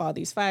always have all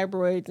these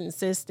fibroids and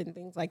cysts and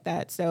things like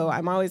that. So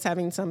I'm always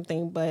having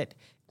something, but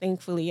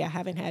thankfully I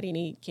haven't had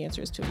any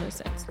cancerous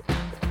tumors since.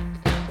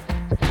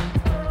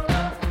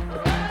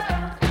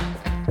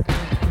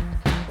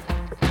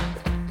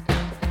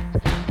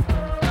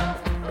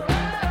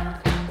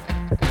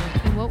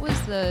 And what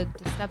was the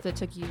step that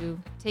took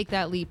you take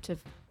that leap to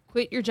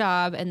quit your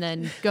job and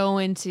then go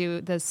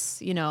into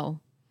this,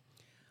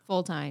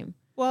 full time?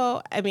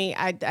 Well, I mean,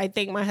 I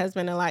thank my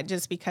husband a lot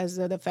just because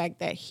of the fact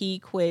that he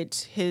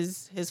quit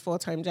his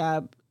full-time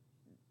job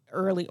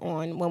early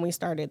on when we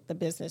started the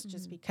business,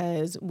 just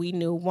because we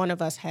knew one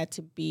of us had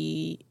to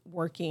be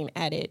working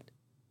at it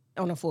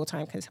on a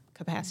full-time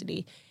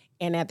capacity.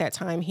 And at that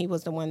time, he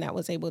was the one that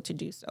was able to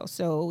do so.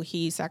 So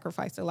he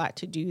sacrificed a lot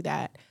to do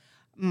that.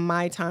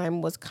 My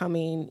time was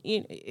coming.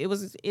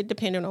 It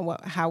depended on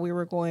how we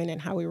were going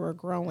and how we were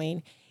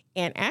growing.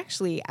 And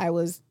actually, I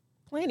was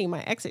planning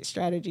my exit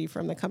strategy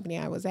from the company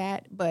I was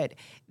at, but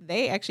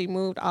they actually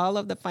moved all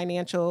of the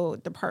financial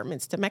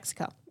departments to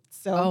Mexico.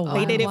 So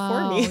they did it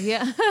for me.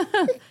 Yeah.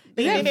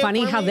 Isn't it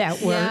funny how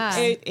that works?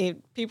 Yeah.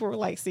 People were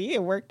like, see,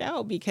 it worked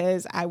out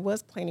because I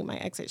was planning my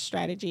exit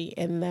strategy.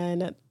 And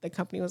then the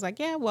company was like,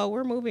 yeah, well,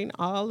 we're moving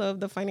all of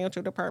the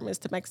financial departments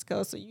to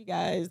Mexico. So you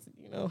guys,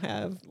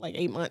 have like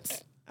 8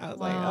 months. I was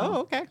like,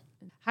 oh, okay.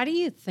 How do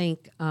you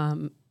think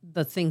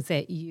the things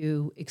that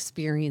you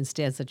experienced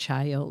as a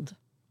child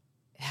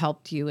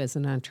helped you as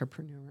an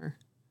entrepreneur?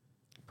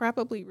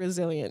 Probably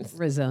resilience.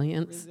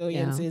 Resilience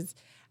is,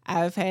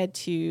 I've had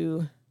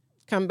to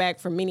come back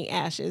from many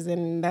ashes,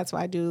 and that's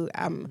why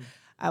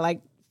I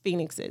like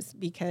phoenixes,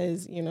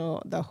 because,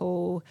 the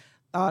whole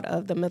thought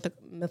of the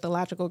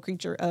mythological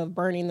creature of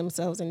burning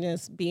themselves and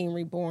just being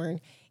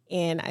reborn.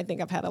 And I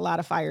think I've had a lot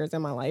of fires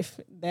in my life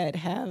that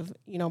have,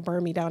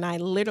 burned me down. I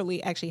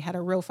literally actually had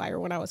a real fire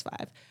when I was 5.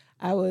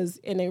 I was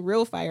in a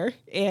real fire,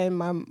 and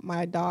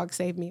my dog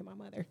saved me and my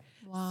mother.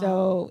 Wow.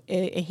 So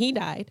he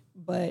died,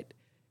 but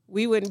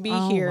we wouldn't be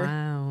here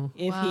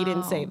if he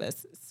didn't save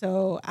us.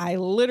 So I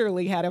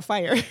literally had a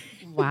fire.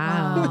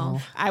 Wow.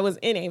 I was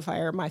in a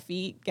fire. My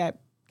feet got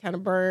kind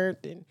of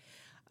burnt and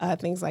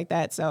things like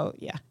that. So,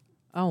 yeah.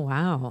 Oh,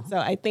 wow. So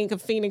I think a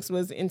phoenix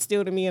was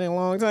instilled in me a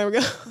long time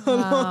ago.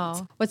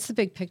 Wow. What's the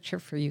big picture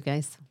for you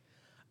guys?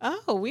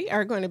 Oh, we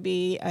are going to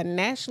be a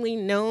nationally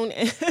known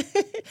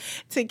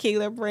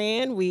tequila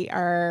brand. We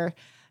are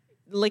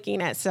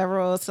looking at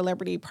several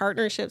celebrity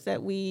partnerships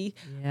that we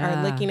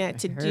are looking at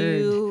to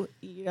do.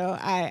 You know,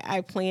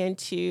 I plan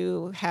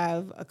to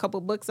have a couple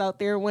books out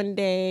there one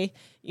day.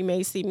 You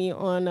may see me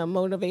on a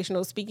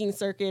motivational speaking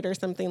circuit or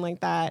something like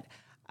that.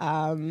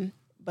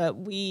 But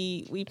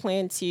we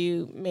plan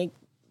to make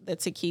the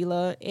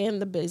tequila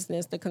and the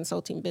business, the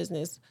consulting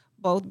business,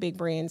 both big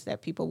brands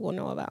that people will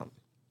know about.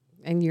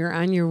 And you're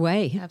on your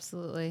way.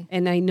 Absolutely.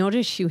 And I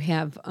notice you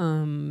have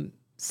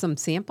some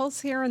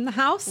samples here in the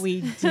house.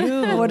 We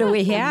do. What do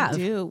we have?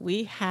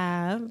 We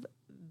have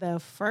the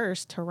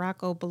first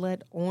Tarraco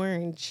Blood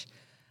Orange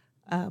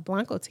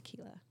Blanco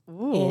tequila.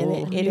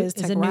 Ooh. And it is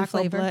Is it new Tarraco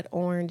flavor? Blood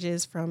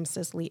Oranges from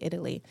Sicily,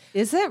 Italy.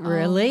 Is it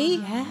really?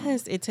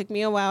 Yes, it took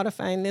me a while to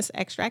find this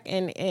extract.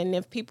 And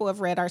if people have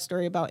read our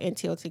story about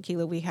Anteel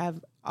Tequila, we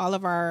have all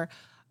of our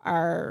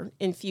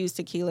infused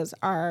tequilas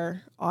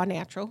are all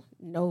natural,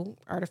 no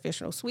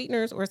artificial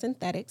sweeteners or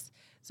synthetics.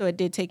 So it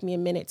did take me a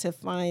minute to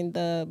find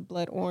the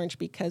blood orange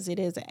because it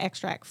is an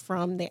extract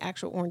from the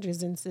actual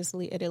oranges in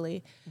Sicily,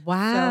 Italy.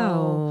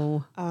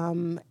 Wow.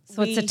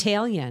 So it's we-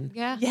 Italian.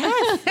 Yeah.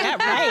 Yes,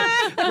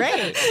 yeah,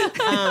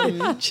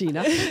 right.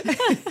 Gina.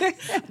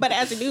 But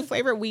as a new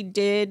flavor, we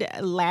did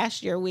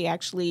last year. We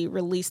actually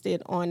released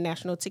it on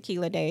National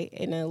Tequila Day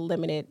in a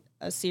limited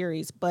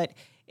series, but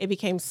it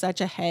became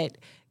such a hit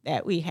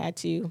that we had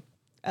to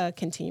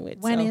continue it.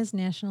 When So, is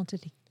National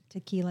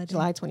Tequila Day?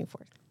 July 24th?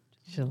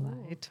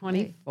 July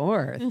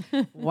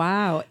 24th.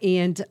 Wow.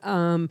 And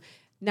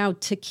now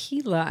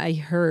tequila, I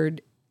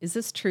heard, is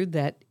this true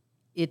that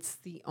it's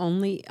the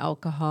only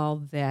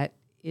alcohol that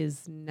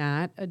is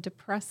not a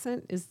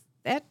depressant? Is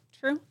that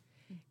true?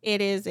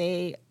 It is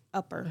a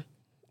upper.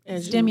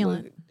 as you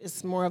Stimulant. would-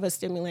 It's more of a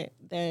stimulant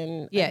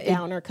than Yeah, a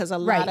downer because a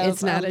right, lot of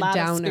it's not a lot of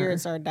downer.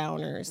 spirits are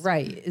downers.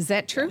 Right. Is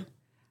that true?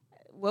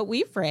 What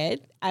we've read,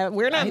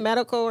 we're not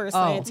medical or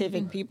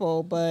scientific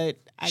people, but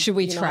Should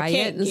we try I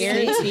can't it and see?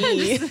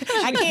 guarantee.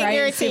 I can't Right,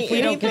 guarantee see if we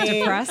don't get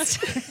anything, depressed.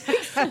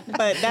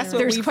 but that's what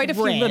There's we've quite a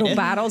few read. little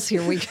bottles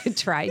here we could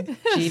try.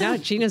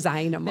 Gina's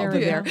eyeing them over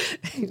we there.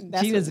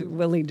 That's Gina's what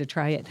willing to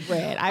try it.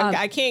 Read.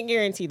 I can't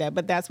guarantee that,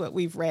 but that's what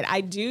we've read.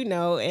 I do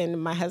know, and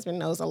my husband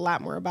knows a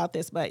lot more about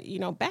this, but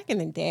back in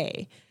the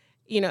day,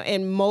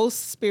 and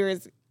most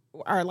spirits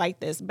are like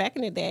this. Back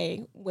in the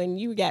day, when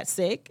you got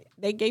sick,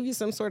 they gave you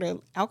some sort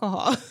of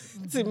alcohol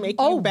to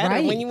make you better.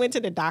 right. When you went to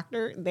the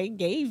doctor, they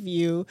gave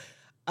you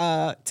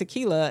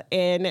tequila,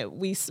 and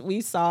we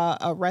saw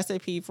a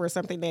recipe for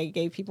something they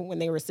gave people when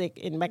they were sick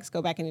in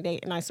Mexico back in the day,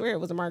 and I swear it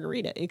was a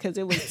margarita because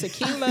it was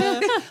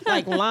tequila,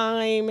 like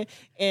lime,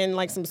 and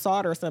like some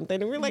salt or something,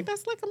 and we were like,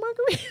 that's like a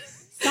margarita.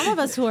 Some of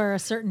us who are a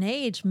certain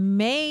age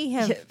may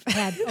have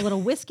had a little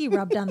whiskey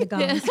rubbed on the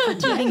gums for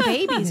teething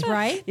babies,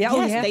 right? Yeah,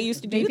 Yes, they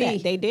used to do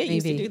that. They did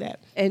used to do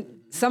that. And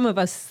some of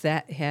us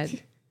that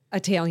had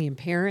Italian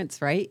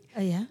parents, right?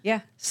 Yeah. Yeah,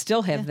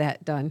 still have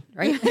that done,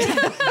 right?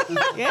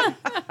 Yeah,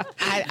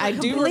 I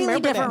do Completely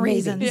remember different that.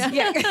 reasons.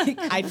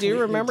 yeah. I do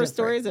remember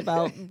stories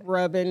about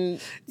rubbing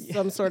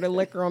some sort of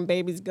liquor on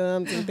babies'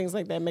 gums and things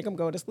like that, make them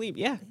go to sleep.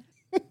 Yeah.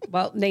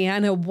 Well,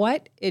 Nayana,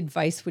 what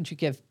advice would you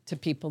give to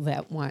people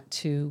that want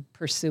to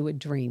pursue a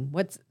dream?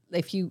 What's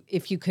if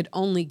you could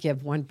only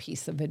give one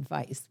piece of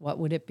advice, what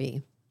would it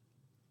be?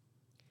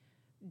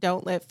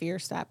 Don't let fear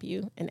stop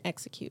you and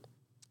execute.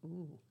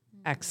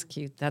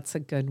 Execute. That's a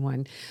good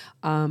one.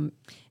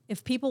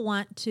 If people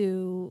want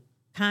to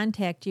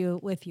contact you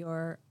with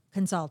your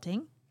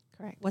consulting,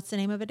 Correct. what's the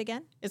name of it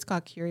again? It's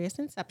called Curious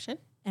Inception.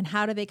 And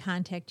how do they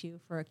contact you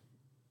for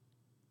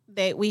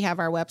We have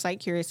our website,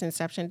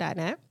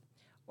 CuriousInception.net,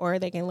 or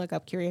they can look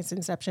up Curious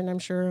Inception, I'm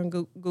sure, on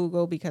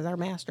Google, because our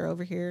master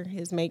over here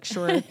is make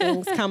sure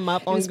things come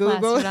up on Who's Google.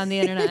 plastered on the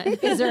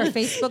internet. Is there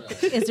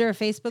a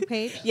Facebook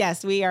page?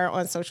 Yes, we are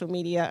on social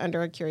media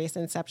under Curious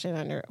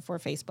Inception for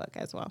Facebook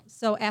as well.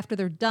 So after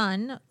they're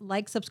done,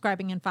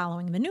 subscribing, and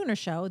following the Nooner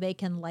Show, they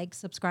can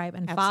subscribe,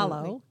 and Absolutely.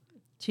 follow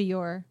to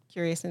your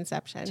Curious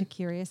Inception. to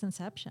Curious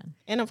Inception.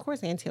 And of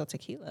course, Anteel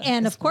Tequila.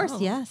 And as of course,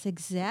 well. yes,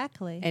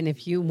 exactly. And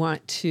if you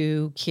want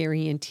to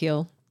carry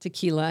Anteel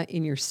Tequila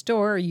in your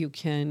store, you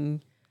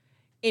can.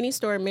 Any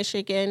store in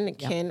Michigan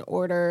can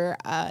order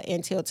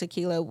Anteel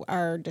Tequila.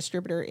 Our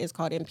distributor is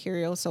called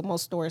Imperial, so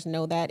most stores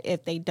know that.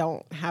 If they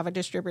don't have a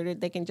distributor,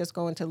 they can just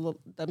go into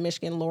the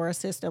Michigan LoRa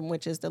system,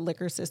 which is the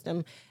liquor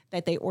system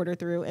that they order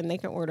through, and they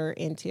can order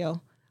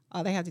Anteel.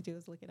 All they have to do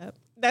is look it up.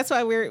 That's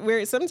why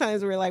we're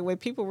sometimes we're like, when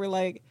people were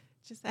like,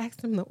 just ask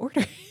them to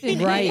order.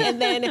 Right.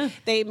 And then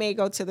they may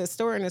go to the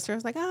store, and the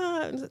store's like,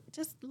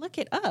 just look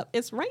it up.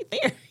 It's right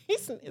there.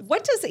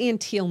 What does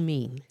Anteel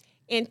mean?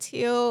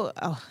 Anteel,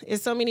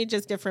 there's so many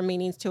just different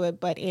meanings to it,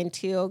 but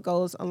Anteel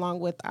goes along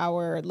with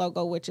our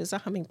logo, which is a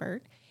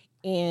hummingbird.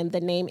 And the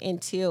name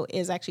Anteel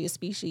is actually a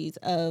species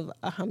of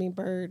a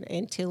hummingbird.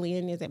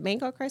 Antillean is it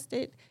mango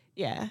crested?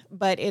 Yeah,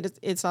 but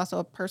it's also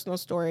a personal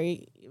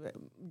story.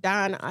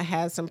 Don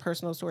has some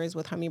personal stories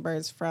with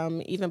hummingbirds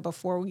from even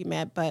before we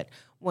met, but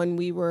when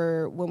we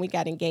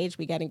got engaged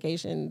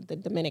in the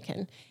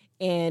Dominican.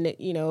 And,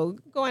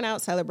 going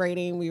out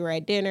celebrating, we were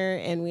at dinner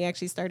and we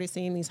actually started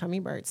seeing these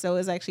hummingbirds. So it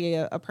was actually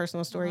a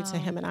personal story to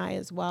him and I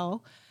as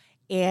well.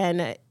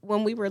 And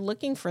when we were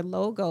looking for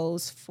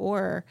logos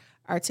for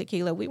our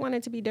tequila, we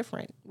wanted to be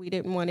different. We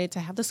didn't want it to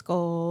have the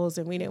skulls,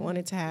 and we didn't want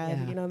it to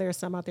have, there are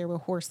some out there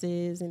with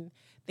horses and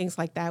things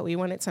like that. We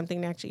wanted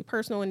something actually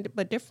personal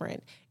but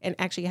different and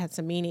actually had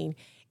some meaning.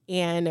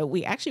 And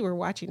we actually were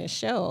watching a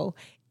show,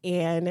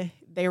 and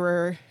they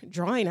were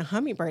drawing a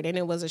hummingbird, and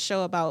it was a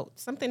show about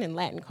something in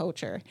Latin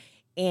culture.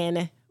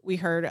 And we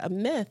heard a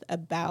myth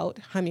about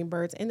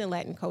hummingbirds in the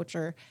Latin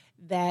culture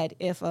that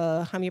if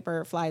a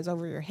hummingbird flies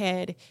over your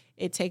head,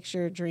 it takes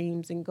your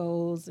dreams and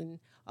goals and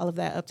all of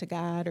that up to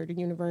God or the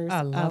universe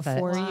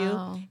for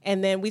you.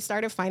 And then we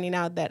started finding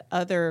out that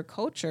other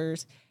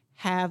cultures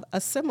have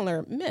a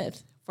similar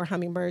myth for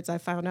hummingbirds. I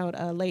found out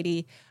a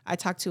lady I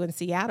talked to in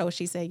Seattle,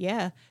 she said,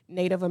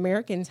 Native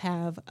Americans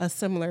have a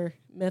similar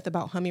myth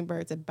about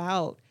hummingbirds,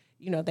 about,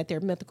 that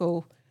they're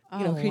mythical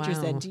creatures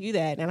that do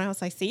that. And I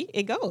was like, see,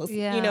 it goes,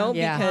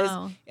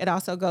 because it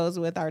also goes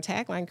with our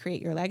tagline,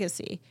 create your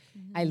legacy.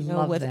 I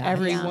love with that.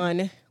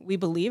 Everyone, we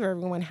believe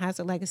everyone has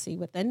a legacy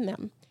within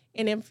them.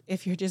 And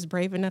if you're just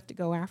brave enough to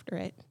go after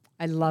it.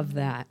 I love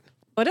that.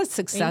 What a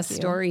success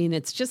story. And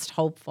it's just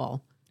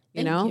hopeful,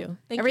 Thank you.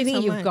 Everything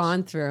you so you've much.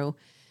 gone through,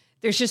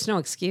 there's just no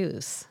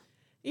excuse.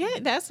 Yeah,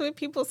 that's what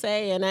people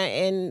say.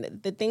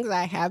 And the things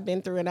I have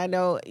been through, and I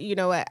know,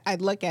 I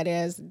look at it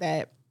as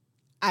that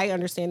I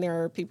understand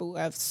there are people who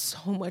have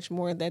so much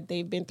more that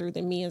they've been through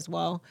than me as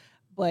well,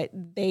 but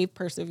they've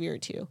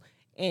persevered too.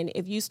 And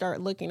if you start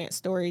looking at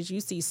stories,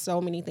 you see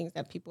so many things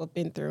that people have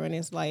been through, and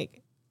it's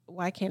like,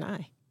 why can't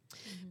I?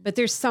 But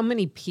there's so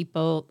many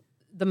people,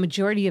 the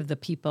majority of the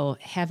people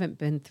haven't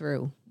been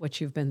through what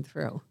you've been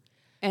through,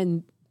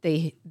 and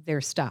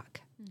they're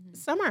stuck.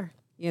 Some are,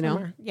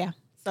 yeah.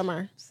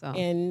 Summer. So.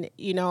 And,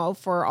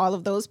 for all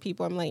of those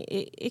people, I'm like,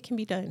 it can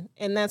be done.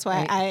 And that's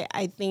why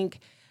I think,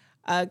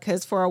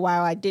 because for a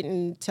while I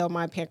didn't tell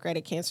my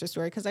pancreatic cancer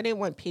story because I didn't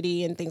want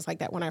pity and things like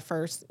that when I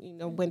first,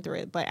 went through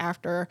it. But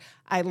after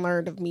I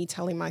learned of me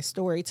telling my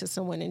story to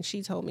someone, and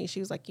she told me, she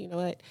was like, you know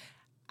what?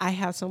 I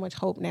have so much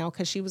hope now,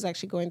 because she was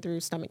actually going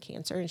through stomach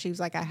cancer. And she was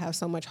like, I have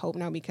so much hope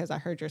now because I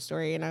heard your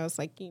story. And I was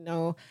like,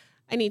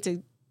 I need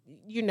to,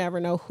 you never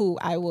know who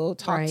I will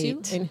talk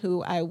to and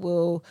who I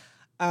will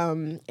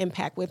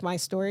impact with my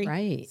story.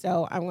 Right.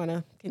 So I'm going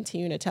to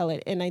continue to tell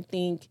it. And I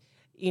think,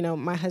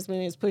 my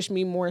husband has pushed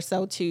me more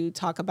so to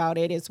talk about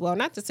it as well.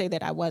 Not to say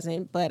that I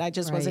wasn't, but I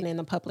just wasn't in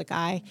the public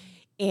eye.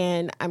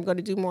 And I'm going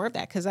to do more of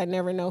that, because I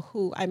never know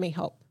who I may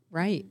help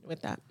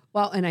with that.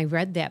 Well, and I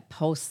read that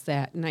post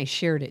and I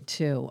shared it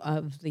too,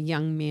 of the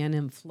young man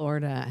in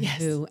Florida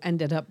who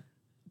ended up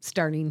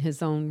starting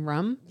his own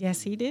rum.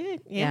 Yes, he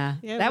did. Yeah.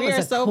 That we was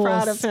are so cool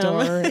proud of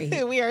story.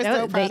 him. We are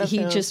so proud of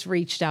him. He just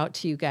reached out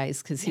to you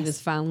guys because he was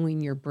following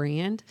your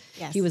brand.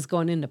 Yes. He was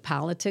going into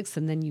politics,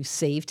 and then you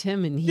saved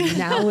him, and he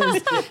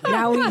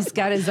now he's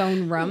got his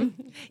own rum.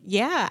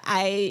 Yeah,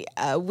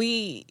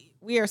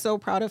 we are so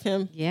proud of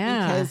him.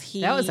 Yeah, because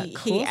that was a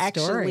cool he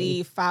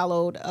actually story.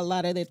 followed a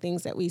lot of the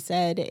things that we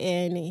said,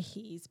 and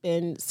he's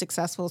been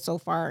successful so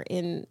far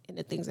in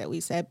the things that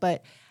we said.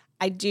 But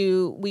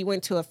we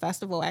went to a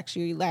festival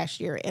actually last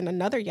year, and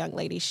another young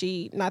lady,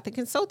 she, not the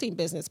consulting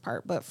business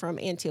part, but from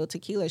Anteel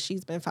Tequila,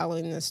 she's been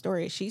following this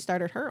story. She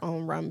started her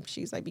own rum.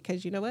 She's like,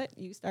 because you know what?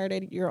 You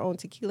started your own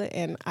tequila.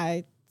 And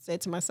I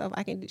said to myself,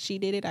 she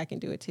did it. I can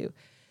do it too.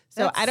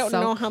 So I don't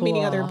know how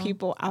many other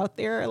people out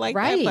there are like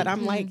that, but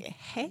I'm like,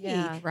 hey,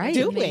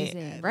 do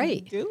it.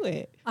 Right. Do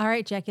it. All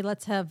right, Jackie,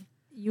 let's have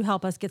you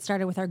help us get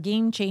started with our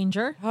game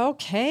changer.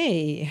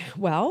 Okay.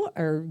 Well,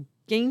 our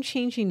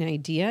game-changing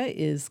idea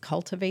is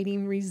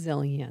cultivating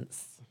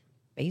resilience,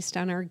 based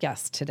on our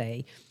guest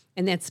today.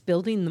 And that's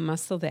building the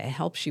muscle that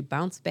helps you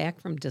bounce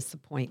back from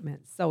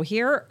disappointment. So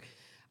here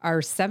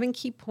are 7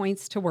 key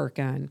points to work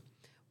on.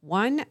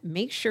 1,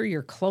 make sure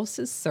your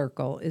closest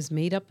circle is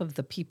made up of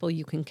the people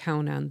you can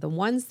count on, the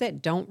ones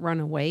that don't run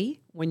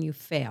away when you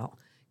fail,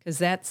 because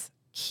that's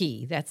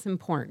key. That's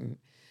important.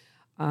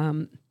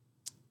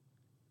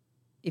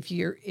 If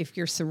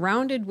you're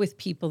surrounded with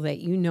people that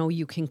you know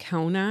you can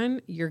count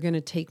on, you're going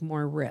to take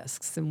more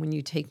risks. And when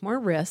you take more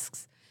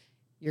risks,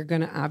 you're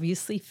going to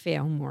obviously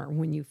fail more.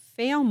 When you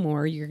fail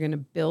more,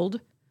 you'll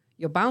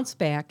bounce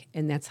back,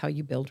 and that's how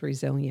you build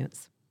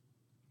resilience.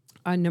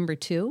 Number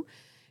 2,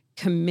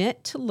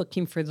 commit to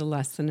looking for the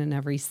lesson in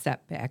every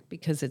setback,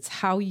 because it's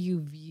how you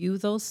view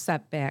those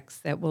setbacks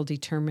that will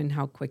determine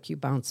how quick you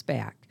bounce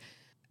back.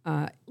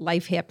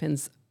 Life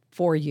happens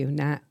for you,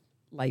 not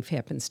life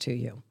happens to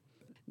you.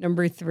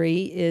 Number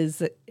 3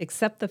 is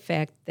accept the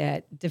fact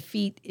that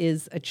defeat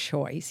is a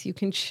choice. You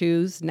can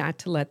choose not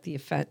to let the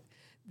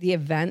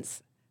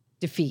events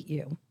defeat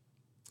you.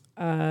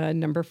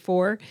 Number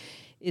 4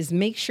 is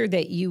make sure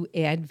that you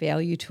add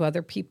value to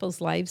other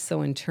people's lives,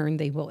 so in turn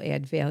they will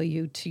add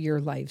value to your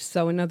life.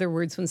 So in other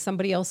words, when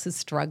somebody else is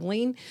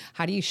struggling,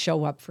 how do you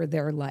show up for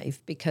their life?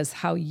 Because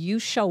how you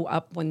show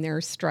up when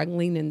they're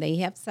struggling and they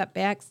have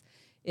setbacks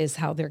is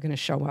how they're going to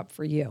show up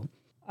for you.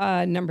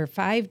 Number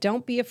 5,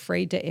 don't be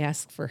afraid to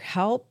ask for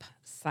help.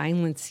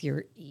 Silence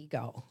your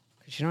ego,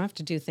 because you don't have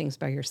to do things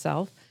by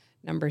yourself.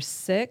 Number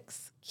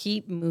 6,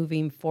 keep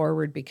moving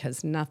forward,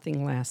 because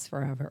nothing lasts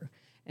forever.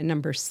 And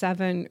number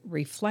 7,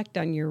 reflect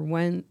on your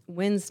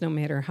wins, no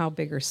matter how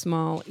big or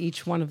small.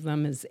 Each one of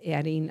them is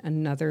adding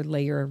another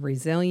layer of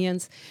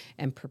resilience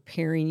and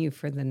preparing you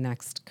for the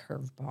next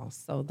curveball.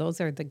 So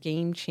those are the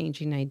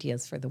game-changing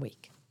ideas for the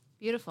week.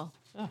 Beautiful.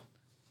 All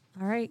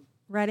right.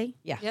 Ready?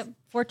 Yeah. Yep.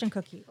 Fortune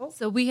cookie. Oh.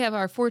 So we have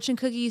our fortune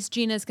cookies.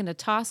 Gina's going to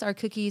toss our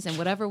cookies, and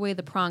whatever way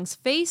the prongs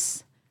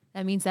face,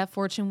 that means that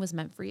fortune was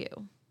meant for you.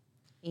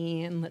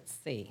 And let's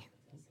see.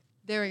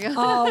 There we go.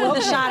 Oh,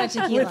 with a shot of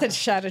tequila. With a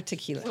shot of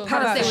tequila. Well,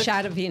 How about a with-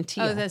 shot of I was Anteel?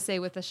 going to say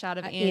with a shot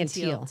of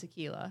Anteel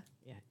Tequila.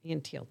 Yeah,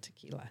 Anteel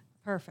Tequila.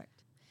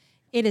 Perfect.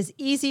 It is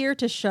easier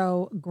to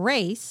show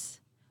grace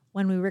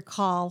when we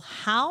recall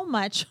how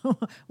much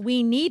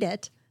we need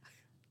it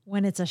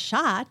when it's a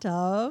shot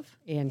of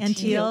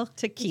Anteel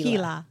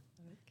Tequila.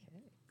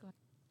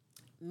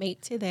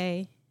 Make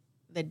today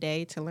the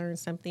day to learn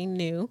something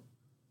new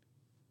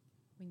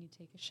When you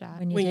take a shot.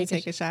 when you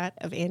take a shot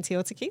of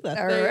Anteel Tequila.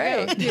 All There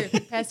you right. go. Here,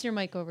 pass your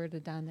mic over to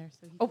Don there.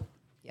 So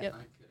Yep.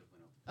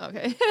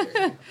 Okay.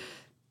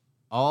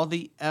 All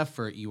the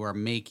effort you are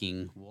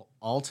making will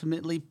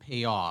ultimately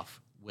pay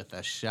off with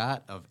a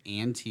shot of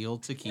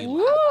Anteel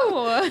Tequila.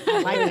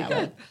 I like that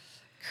one.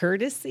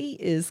 Courtesy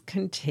is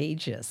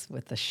contagious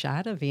with a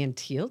shot of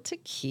Anteel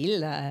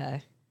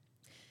Tequila.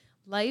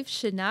 Life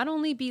should not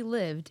only be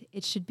lived,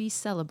 it should be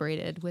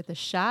celebrated with a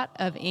shot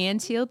of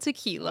Anteel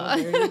Tequila.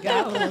 There you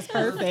go. That's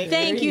perfect.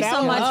 Thank you so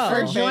That much was for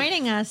perfect.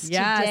 joining us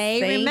Yes, today.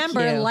 thank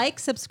Remember, you. like,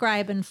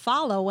 subscribe, and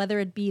follow, whether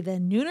it be the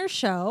Nooner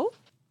Show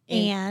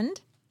and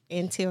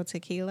Anteel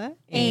Tequila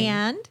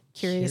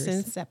Curious.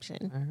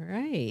 Inception. All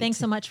right. Thanks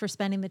so much for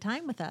spending the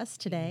time with us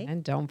today.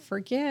 And don't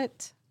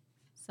forget,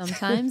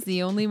 Sometimes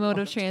the only mode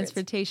of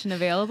transportation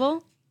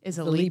available is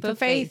a the leap of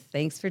faith.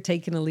 Thanks for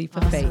taking a leap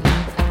of faith.